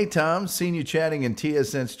 Hey, Tom, seen you chatting in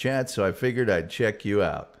TSN's chat, so I figured I'd check you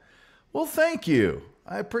out. Well, thank you.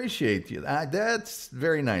 I appreciate you. That's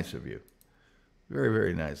very nice of you. Very,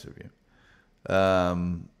 very nice of you.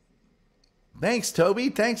 Thanks, Toby.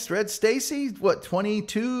 Thanks, Red Stacy. What,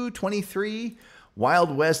 22, 23?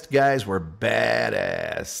 Wild West guys were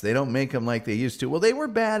badass. They don't make them like they used to. Well, they were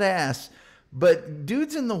badass. But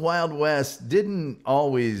dudes in the Wild West didn't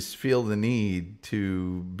always feel the need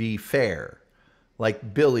to be fair.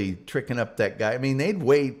 Like Billy tricking up that guy. I mean, they'd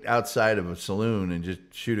wait outside of a saloon and just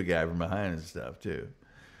shoot a guy from behind and stuff, too.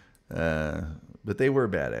 But they were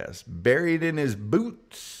badass. Buried in his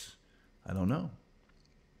boots. I don't know.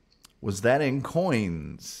 Was that in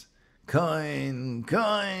coins? Coin.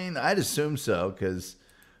 I'd assume so, because...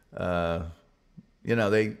 you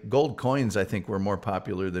know, gold coins, I think, were more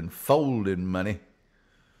popular than folded money.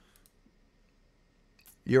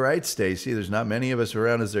 You're right, Stacy. There's not many of us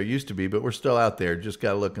around as there used to be, but we're still out there. Just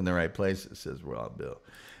got to look in the right places, says Wild Bill.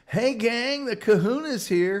 Hey, gang, the Kahuna's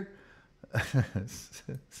here.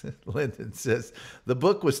 Lyndon says, the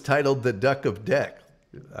book was titled The Duck of Deck.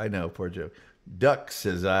 I know, poor joke. Duck,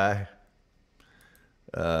 says I.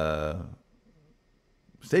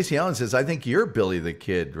 Stacey Allen says, I think you're Billy the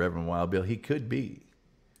Kid, Reverend Wild Bill. He could be.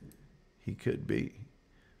 He could be.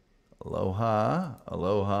 Aloha,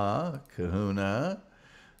 aloha, kahuna.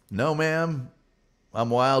 No, ma'am,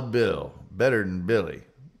 I'm Wild Bill. Better than Billy.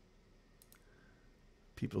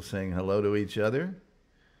 People saying hello to each other.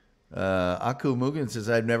 Aku Mugen says,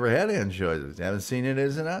 I've never had anchovies. Haven't seen it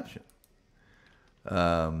as an option.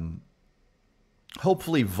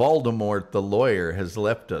 Hopefully Voldemort, the lawyer, has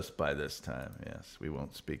left us by this time. Yes, we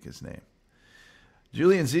won't speak his name.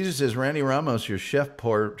 Julian Caesar says, Randy Ramos, your chef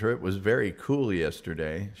portrait was very cool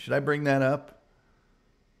yesterday. Should I bring that up?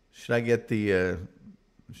 Should I get the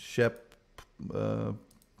chef? For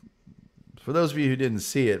those of you who didn't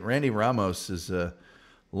see it, Randy Ramos is a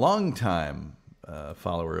longtime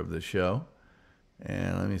follower of the show.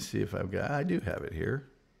 And let me see if I do have it here.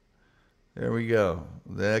 There we go.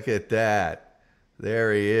 Look at that.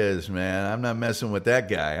 There he is, man. I'm not messing with that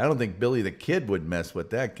guy. I don't think Billy the Kid would mess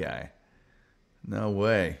with that guy. No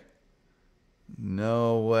way.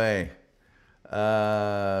 No way.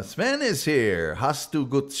 Sven is here. Hast du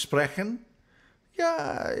gut sprechen?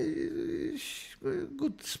 Ja,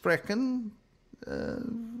 gut sprechen.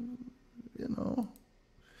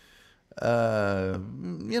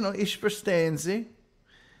 Ich verstehen Sie.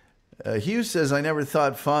 Hugh says, I never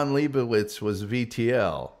thought Von Leibowitz was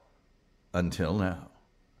VTL. Until now.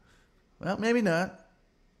 Well, maybe not.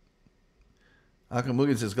 Aku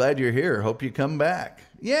Mugen says, glad you're here. Hope you come back.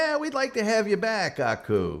 Yeah, we'd like to have you back,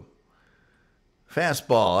 Aku.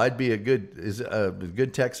 Fastball. I'd be a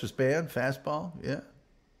good Texas band. Fastball? Yeah.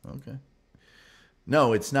 Okay.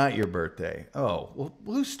 No, it's not your birthday. Oh, well,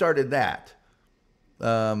 who started that?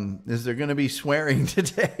 Is there going to be swearing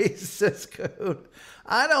today? Says Code.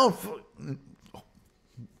 I don't...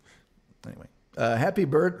 Anyway. Happy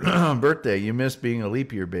birthday. You missed being a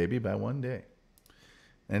leap year baby by one day.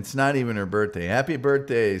 And it's not even her birthday. Happy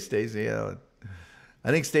birthday, Stacey Allen.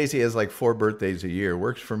 I think Stacey has like 4 birthdays a year.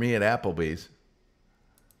 Works for me at Applebee's.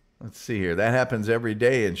 Let's see here. That happens every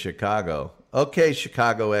day in Chicago. Okay,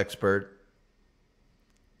 Chicago expert.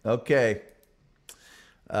 Okay.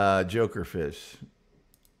 Jokerfish.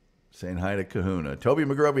 Saying hi to Kahuna. Toby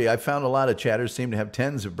McGrovey, I found a lot of chatters seem to have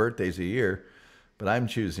tens of birthdays a year, but I'm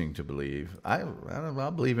choosing to believe. I'll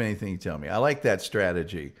believe anything you tell me. I like that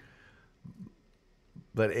strategy.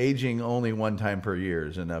 But aging only one time per year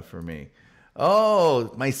is enough for me.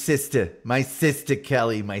 Oh, my sister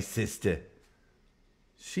Kelly, my sister.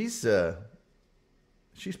 She's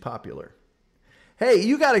popular. Hey,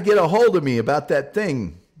 you got to get a hold of me about that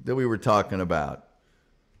thing that we were talking about.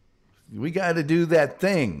 We got to do that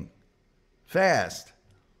thing fast.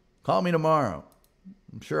 Call me tomorrow.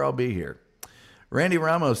 I'm sure I'll be here. Randy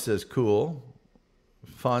Ramos says, cool.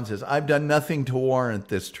 Fawn says, I've done nothing to warrant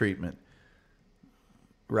this treatment.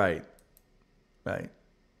 Right.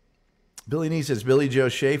 Billy Nee says, Billy Joe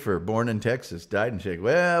Schaefer, born in Texas, died in Chicago.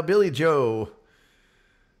 Well, Billy Joe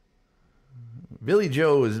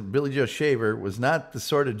Shaver was not the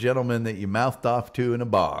sort of gentleman that you mouthed off to in a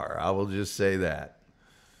bar. I will just say that.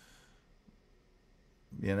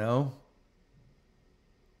 You know?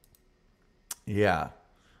 Yeah.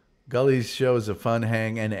 Gully's show is a fun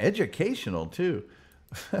hang and educational, too.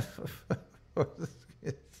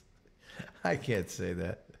 I can't say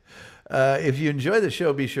that. If you enjoy the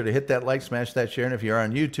show, be sure to hit that like, smash that share, and if you're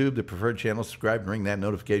on YouTube, the preferred channel, subscribe and ring that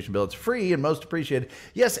notification bell. It's free and most appreciated.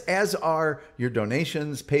 Yes, as are your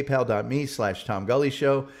donations. PayPal.me/Tom Gully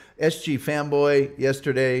Show. SG Fanboy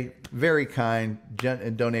yesterday, very kind,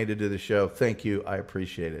 and donated to the show. Thank you. I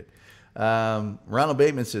appreciate it. Ronald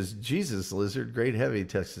Bateman says, Jesus, Lizard, great heavy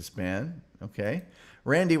Texas man. Okay.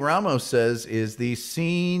 Randy Ramos says, is the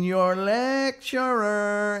senior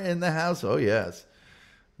lecturer in the house? Oh, yes.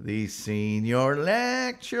 The senior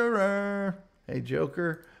lecturer. Hey,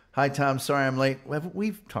 Joker. Hi, Tom. Sorry I'm late.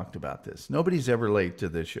 We've talked about this. Nobody's ever late to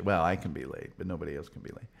this show. Well, I can be late, but nobody else can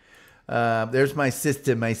be late. There's my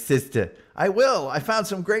sister. I will. I found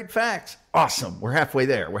some great facts. Awesome. We're halfway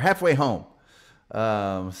there. We're halfway home.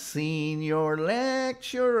 Senior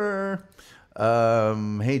lecturer.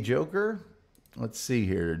 Hey, Joker. Let's see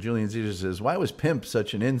here. Julian Caesar says, why was pimp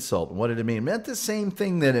such an insult? What did it mean? It meant the same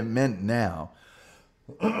thing that it meant now.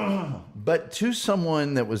 But to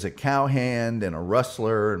someone that was a cowhand and a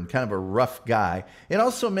rustler and kind of a rough guy, it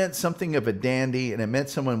also meant something of a dandy, and it meant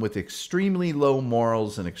someone with extremely low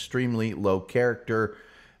morals and extremely low character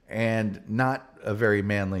and not a very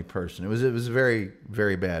manly person. It was a very,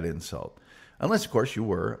 very bad insult. Unless, of course, you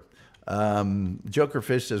were. Joker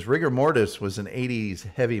Fish says, Rigor Mortis was an 80s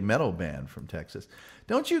heavy metal band from Texas.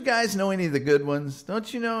 Don't you guys know any of the good ones?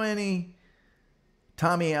 Don't you know any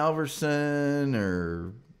Tommy Alverson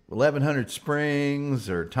or 1100 Springs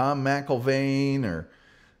or Tom McIlvaine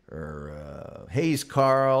or Hayes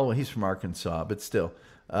Carl? Well, he's from Arkansas, but still.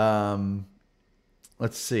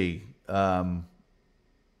 Let's see.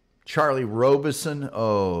 Charlie Robeson.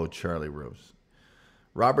 Oh, Charlie Robeson.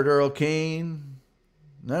 Robert Earl Keen.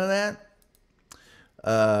 None of that?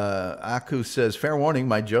 Aku says, fair warning,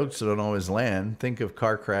 my jokes don't always land. Think of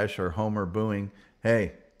car crash or Homer booing.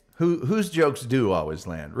 Hey, whose jokes do always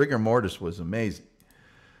land? Rigor Mortis was amazing.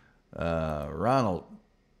 Ronald,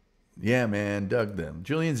 yeah, man, dug them.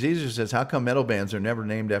 Julian Caesar says, how come metal bands are never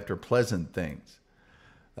named after pleasant things?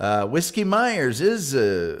 Whiskey Myers is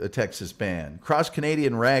a Texas band. Cross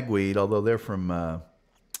Canadian Ragweed, although they're from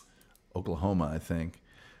Oklahoma, I think.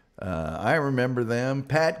 I remember them.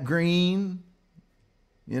 Pat Green,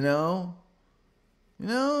 you know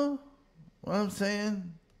what I'm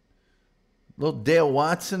saying? Little Dale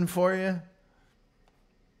Watson for you.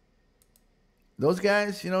 Those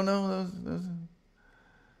guys, you don't know those?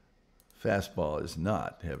 Fastball is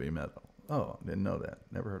not heavy metal. Oh, didn't know that.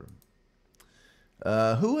 Never heard of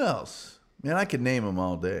them. Who else? Man, I could name them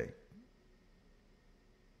all day.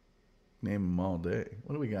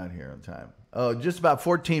 What do we got here on time? Oh, just about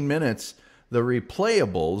 14 minutes. The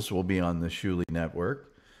replayables will be on the Shuley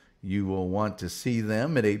Network. You will want to see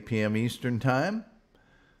them at 8 p.m. Eastern Time.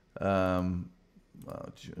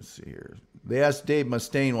 Let's see here. They asked Dave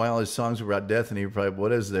Mustaine why all his songs were about death, and he replied,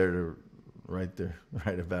 what is there to write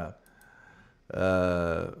about?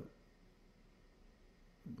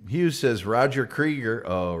 Hughes says, Roger Krieger.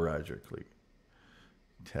 Oh, Roger Krieger.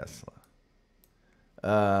 Tesla.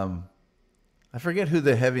 I forget who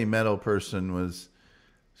the heavy metal person was.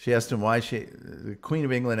 She asked him why the Queen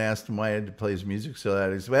of England asked him why he had to play his music so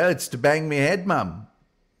loud. He said, well, it's to bang me head, Mum.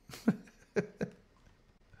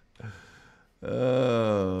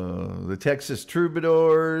 The Texas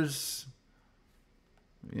Troubadours,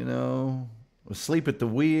 Asleep at the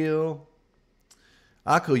Wheel.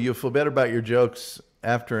 Akko, you'll feel better about your jokes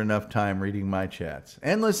after enough time reading my chats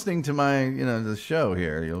and listening to my, the show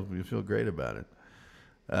here. You'll feel great about it.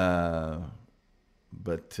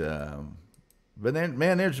 But then,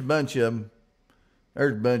 man, there's a bunch of them.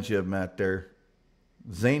 There's a bunch of them out there.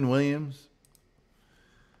 Zane Williams.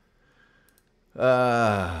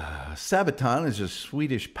 Sabaton is a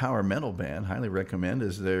Swedish power metal band. Highly recommend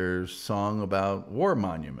is their song about war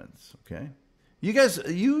monuments. Okay. You guys,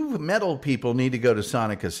 you metal people need to go to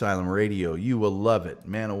Sonic Asylum Radio. You will love it.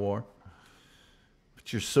 Man of War.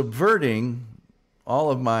 But you're subverting all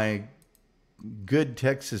of my good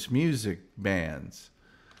Texas music bands.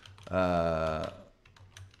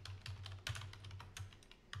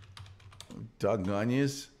 Doggone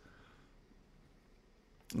yous.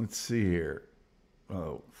 Let's see here.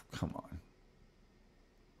 Oh, come on.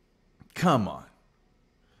 Come on.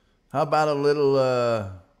 How about a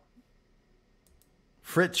little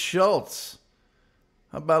Fritz Schultz?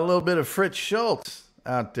 How about a little bit of Fritz Schultz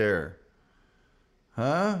out there?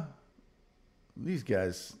 Huh? These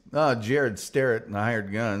guys. Oh, Jared Starrett and the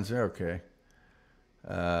Hired Guns. They're okay.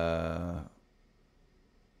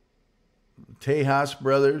 Tejas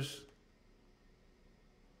Brothers.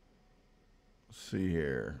 Let's see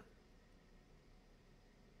here.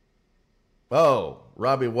 Oh,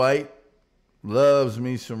 Robbie White. Loves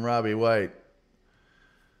me some Robbie White.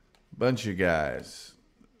 Bunch of guys.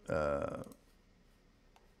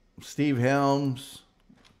 Steve Helms.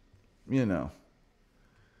 You know.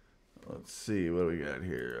 Let's see. What do we got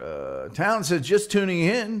here? Town says, just tuning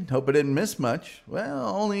in. Hope I didn't miss much.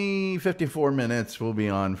 Well, only 54 minutes. We'll be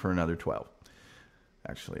on for another 12.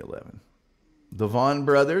 Actually, 11. The Vaughn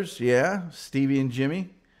Brothers. Yeah. Stevie and Jimmy.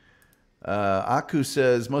 Aku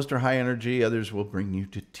says, most are high energy, others will bring you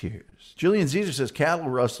to tears. Julian Caesar says,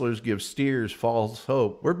 cattle rustlers give steers false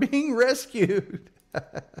hope. We're being rescued.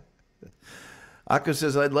 Aku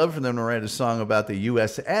says, I'd love for them to write a song about the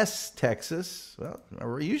USS Texas.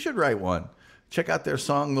 Well, you should write one. Check out their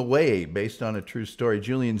song, The Way, based on a true story.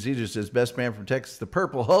 Julian Caesar says, best band from Texas, the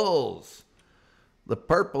Purple Hulls. The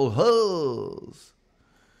Purple Hulls.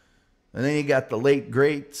 And then you got the late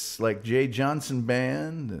greats like Jay Johnson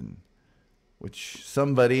Band, and which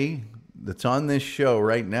somebody that's on this show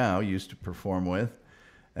right now used to perform with.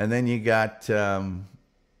 And then you got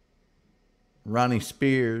Ronnie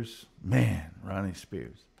Spears. Man, Ronnie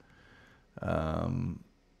Spears.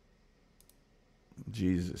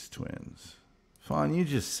 Jesus Twins. Fawn, you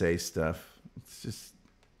just say stuff. It's just,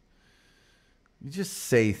 you just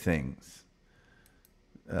say things.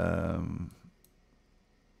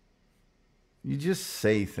 You just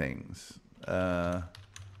say things.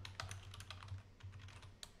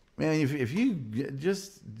 Man, if you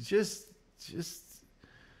just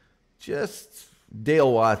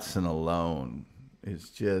Dale Watson alone is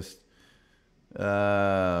just,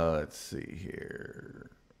 let's see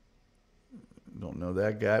here. Don't know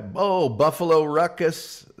that guy. Oh, Buffalo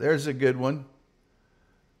Ruckus. There's a good one.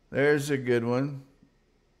 There's a good one.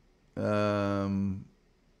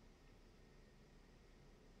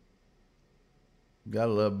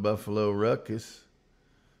 Gotta love Buffalo Ruckus.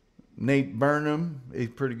 Nate Burnham, he's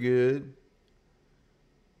pretty good.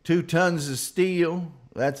 2 Tons of Steel,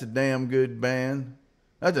 that's a damn good band.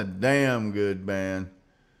 That's a damn good band.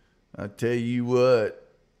 I tell you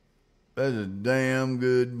what, that's a damn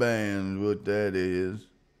good band, what that is.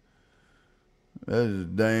 That's a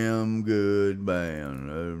damn good band.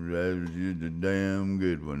 That's just a damn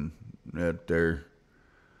good one right there.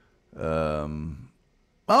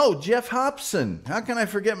 Oh, Jeff Hobson. How can I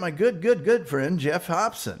forget my good friend, Jeff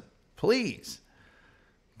Hobson? Please.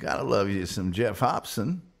 Gotta love you some Jeff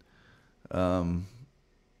Hobson.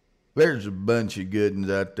 There's a bunch of good ones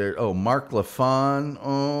out there. Oh, Mark LaFon.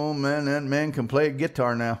 Oh, man, that man can play a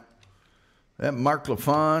guitar now. That Mark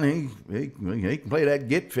LaFon, he can play that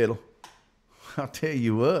git fiddle. I'll tell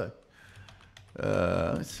you what.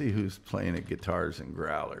 Let's see who's playing at guitars and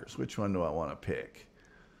growlers. Which one do I want to pick?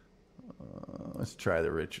 Let's try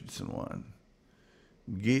the Richardson one.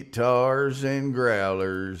 Guitars and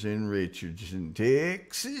growlers in Richardson,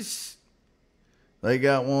 Texas. They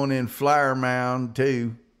got one in Flower Mound,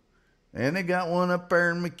 too. And they got one up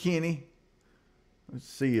there in McKinney. Let's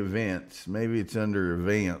see events. Maybe it's under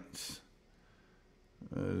events.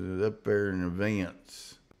 Up there in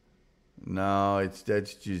events. No,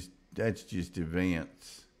 that's just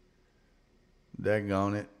events.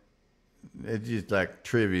 Daggone it. It's just like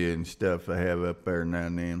trivia and stuff I have up there now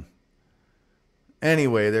and then.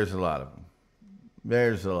 Anyway, there's a lot of them.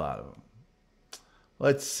 There's a lot of them.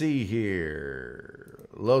 Let's see here.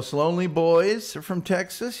 Los Lonely Boys are from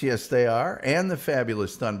Texas. Yes, they are. And the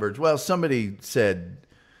Fabulous Thunbirds. Well, somebody said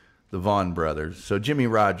the Vaughn Brothers. So Jimmy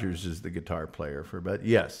Rogers is the guitar player for, but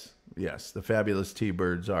yes, the Fabulous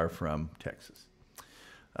T-Birds are from Texas.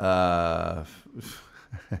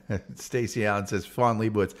 Stacy Allen says, Fawn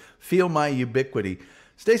Leibowitz, feel my ubiquity.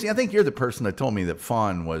 Stacy, I think you're the person that told me that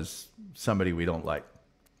Fawn was somebody we don't like.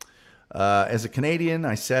 As a Canadian,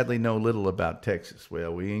 I sadly know little about Texas.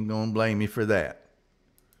 Well, we ain't going to blame you for that.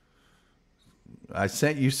 I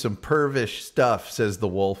sent you some pervish stuff, says the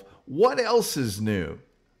wolf. What else is new?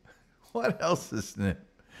 What else is new?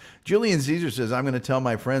 Julian Caesar says, I'm going to tell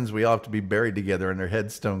my friends we all have to be buried together on their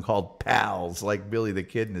headstone called Pals, like Billy the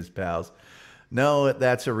Kid and his pals. No,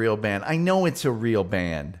 that's a real band. I know it's a real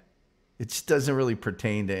band. It just doesn't really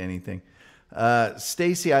pertain to anything.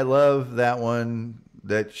 Stacy, I love that one.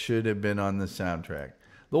 That should have been on the soundtrack.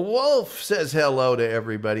 The wolf says hello to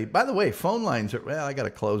everybody. By the way, phone lines are, well, I got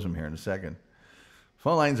to close them here in a second.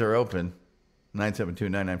 Phone lines are open.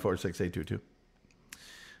 972-994-6822.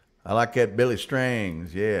 I like that Billy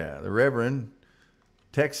Strings. Yeah. The Reverend.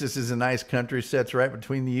 Texas is a nice country. Sets right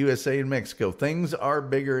between the USA and Mexico. Things are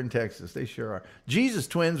bigger in Texas. They sure are. Jesus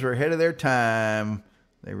Twins were ahead of their time.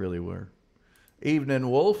 They really were. Evening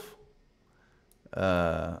Wolf.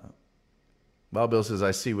 Bob Bill says,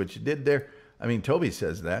 I see what you did there. I mean, Toby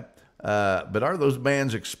says that. But are those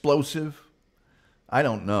bands explosive? I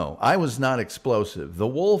don't know. I was not explosive. The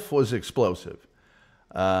Wolf was explosive.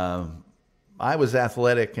 I was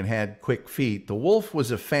athletic and had quick feet. The Wolf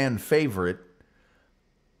was a fan favorite.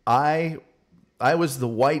 I was the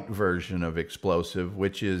white version of explosive,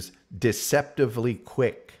 which is deceptively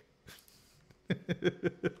quick.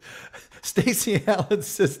 Stacy Allen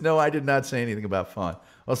says, no, I did not say anything about Fawn.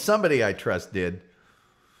 Well, somebody I trust did.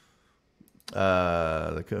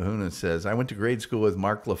 The Kahuna says, I went to grade school with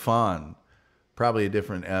Mark LaFon. Probably a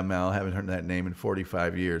different ML. Haven't heard that name in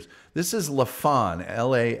 45 years. This is LaFon,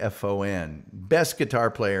 L-A-F-O-N. Best guitar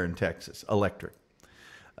player in Texas, electric.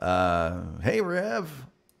 Hey, Rev.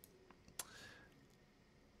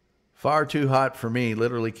 Far too hot for me.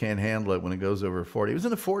 Literally can't handle it when it goes over 40. It was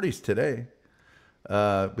in the 40s today.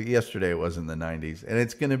 But yesterday it was in the 90s. And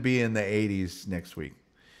it's going to be in the 80s next week.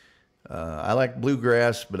 I like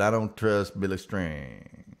bluegrass, but I don't trust Billy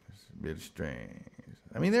Strings. Billy Strings.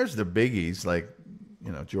 I mean, there's the biggies like,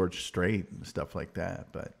 you know, George Strait and stuff like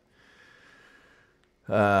that. But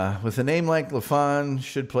with a name like LaFon,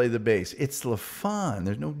 should play the bass. It's LaFon.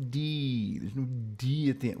 There's no D. There's no D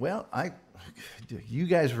at the end. Well, you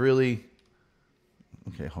guys really...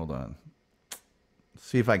 Okay, hold on. Let's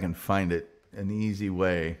see if I can find it an easy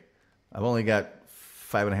way. I've only got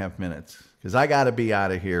 5.5 minutes because I got to be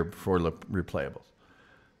out of here before replayables.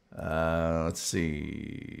 Let's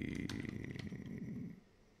see.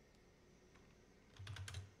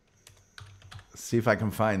 See if I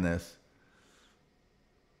can find this.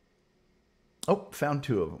 Oh, found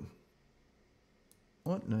 2 of them.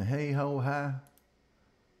 What in the hey-ho-hi?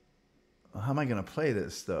 How am I going to play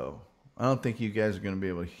this, though? I don't think you guys are going to be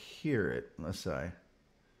able to hear it unless I...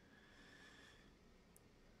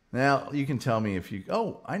 Now, you can tell me if you...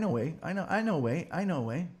 Oh, I know a way. I know a way. I know a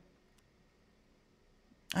way.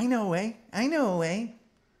 I know a way. I know a way.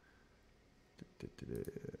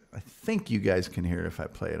 I think you guys can hear it if I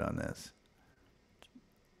play it on this.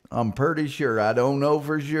 I'm pretty sure. I don't know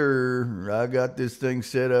for sure. I got this thing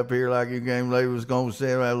set up here like you game lady was going to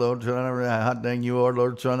say, right, Lord son, hot dang you are,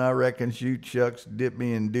 Lord son, I reckon. Shoot, shucks, dip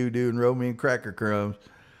me in doo-doo and roll me in cracker crumbs.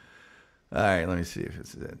 All right, let me see if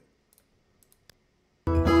it's it.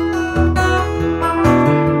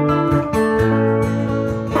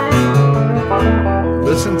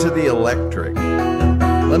 Listen to the electric.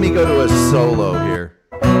 Let me go to a solo here.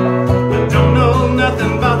 I don't know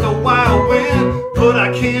nothing about the wild wind, but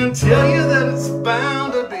I can tell you that it's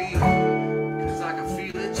bound to be, 'cause I can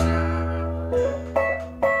feel it gyre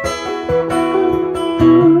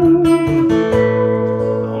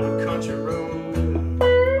on a country road.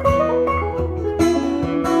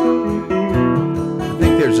 I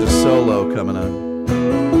think there's a solo coming on.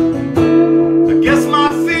 I guess my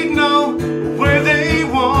feet know where they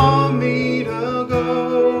want me to go.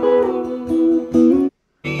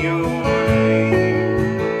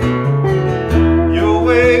 Your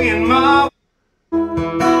way in my...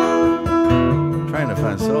 Trying to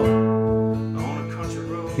find solo. on a country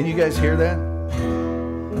road. Can you guys hear that?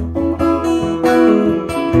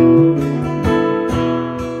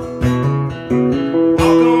 Walk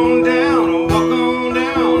on down, and walk on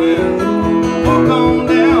down, and walk on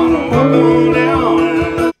down, and walk on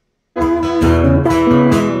down.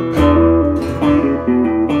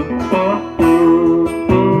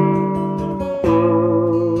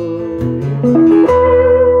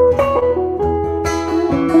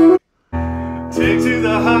 Take to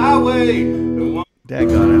the highway.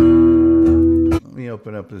 Daggone it. Let me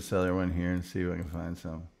open up this other one here and see if I can find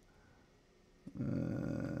some.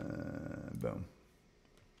 Boom.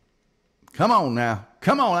 Come on now.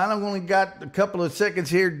 Come on. I only got a couple of seconds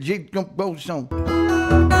here. Oh,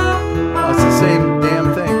 it's the same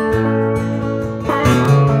damn thing.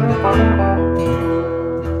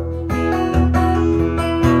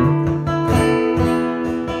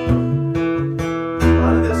 A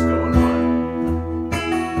lot of this going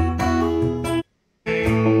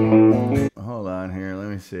on. Hold on here. Let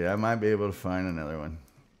me see. I might be able to find another one.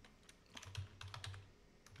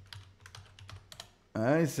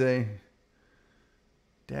 I say,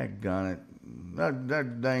 daggone it.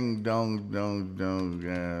 That dang dong.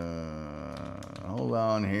 Hold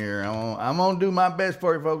on here. I'm going to do my best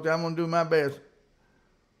for you, folks. I'm going to do my best.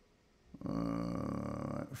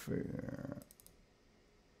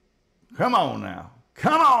 Come on now.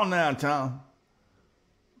 Come on now, Tom.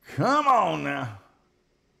 Come on now.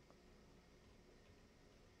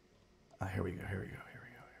 Oh, here we go.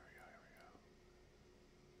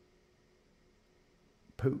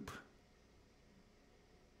 Poop.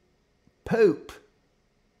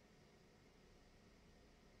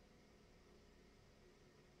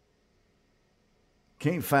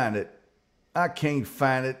 Can't find it. I can't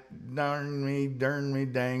find it. Darn me,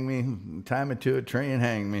 dang me. Tie me to a tree and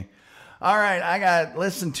hang me. All right, I got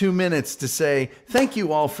less than 2 minutes to say thank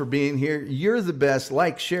you all for being here. You're the best.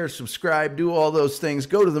 Like, share, subscribe, do all those things.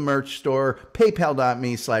 Go to the merch store,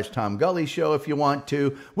 paypal.me/Tom Gully Show if you want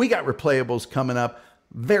to. We got replayables coming up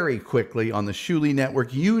very quickly on the Shuli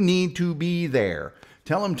Network. You need to be there.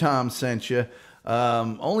 Tell them Tom sent you.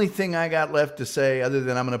 Only thing I got left to say, other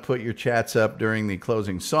than I'm going to put your chats up during the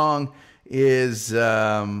closing song, is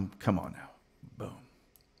come on now. Boom.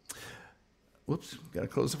 Whoops, got to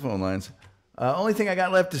close the phone lines. Only thing I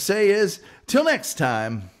got left to say is, till next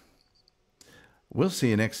time, we'll see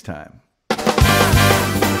you next time.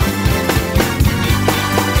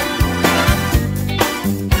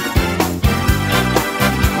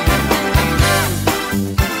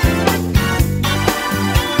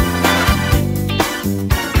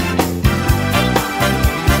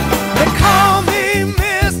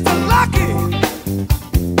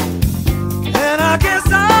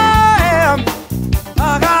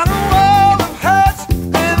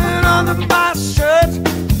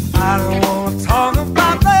 I don't wanna talk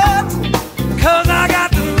about that, 'cause I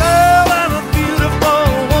got the love of a beautiful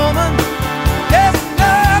woman. There's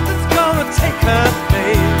nothing's gonna take her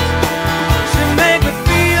place. She make me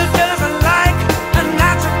feel just like a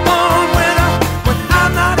natural born winner when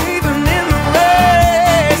I'm not even in the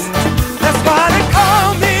race. That's why they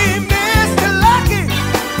call me Mr. Lucky,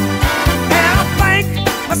 and I thank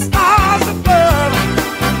my stars above.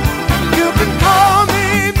 You can call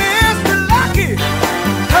me Mr. Lucky,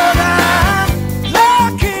 'cause I'm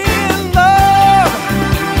lucky in love.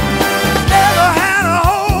 Never had a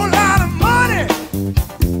whole lot of money.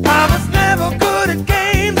 I was never good at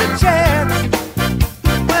games and chance.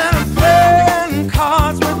 When I'm playing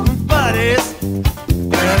cards with my buddies,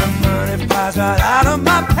 well, the money flies right out of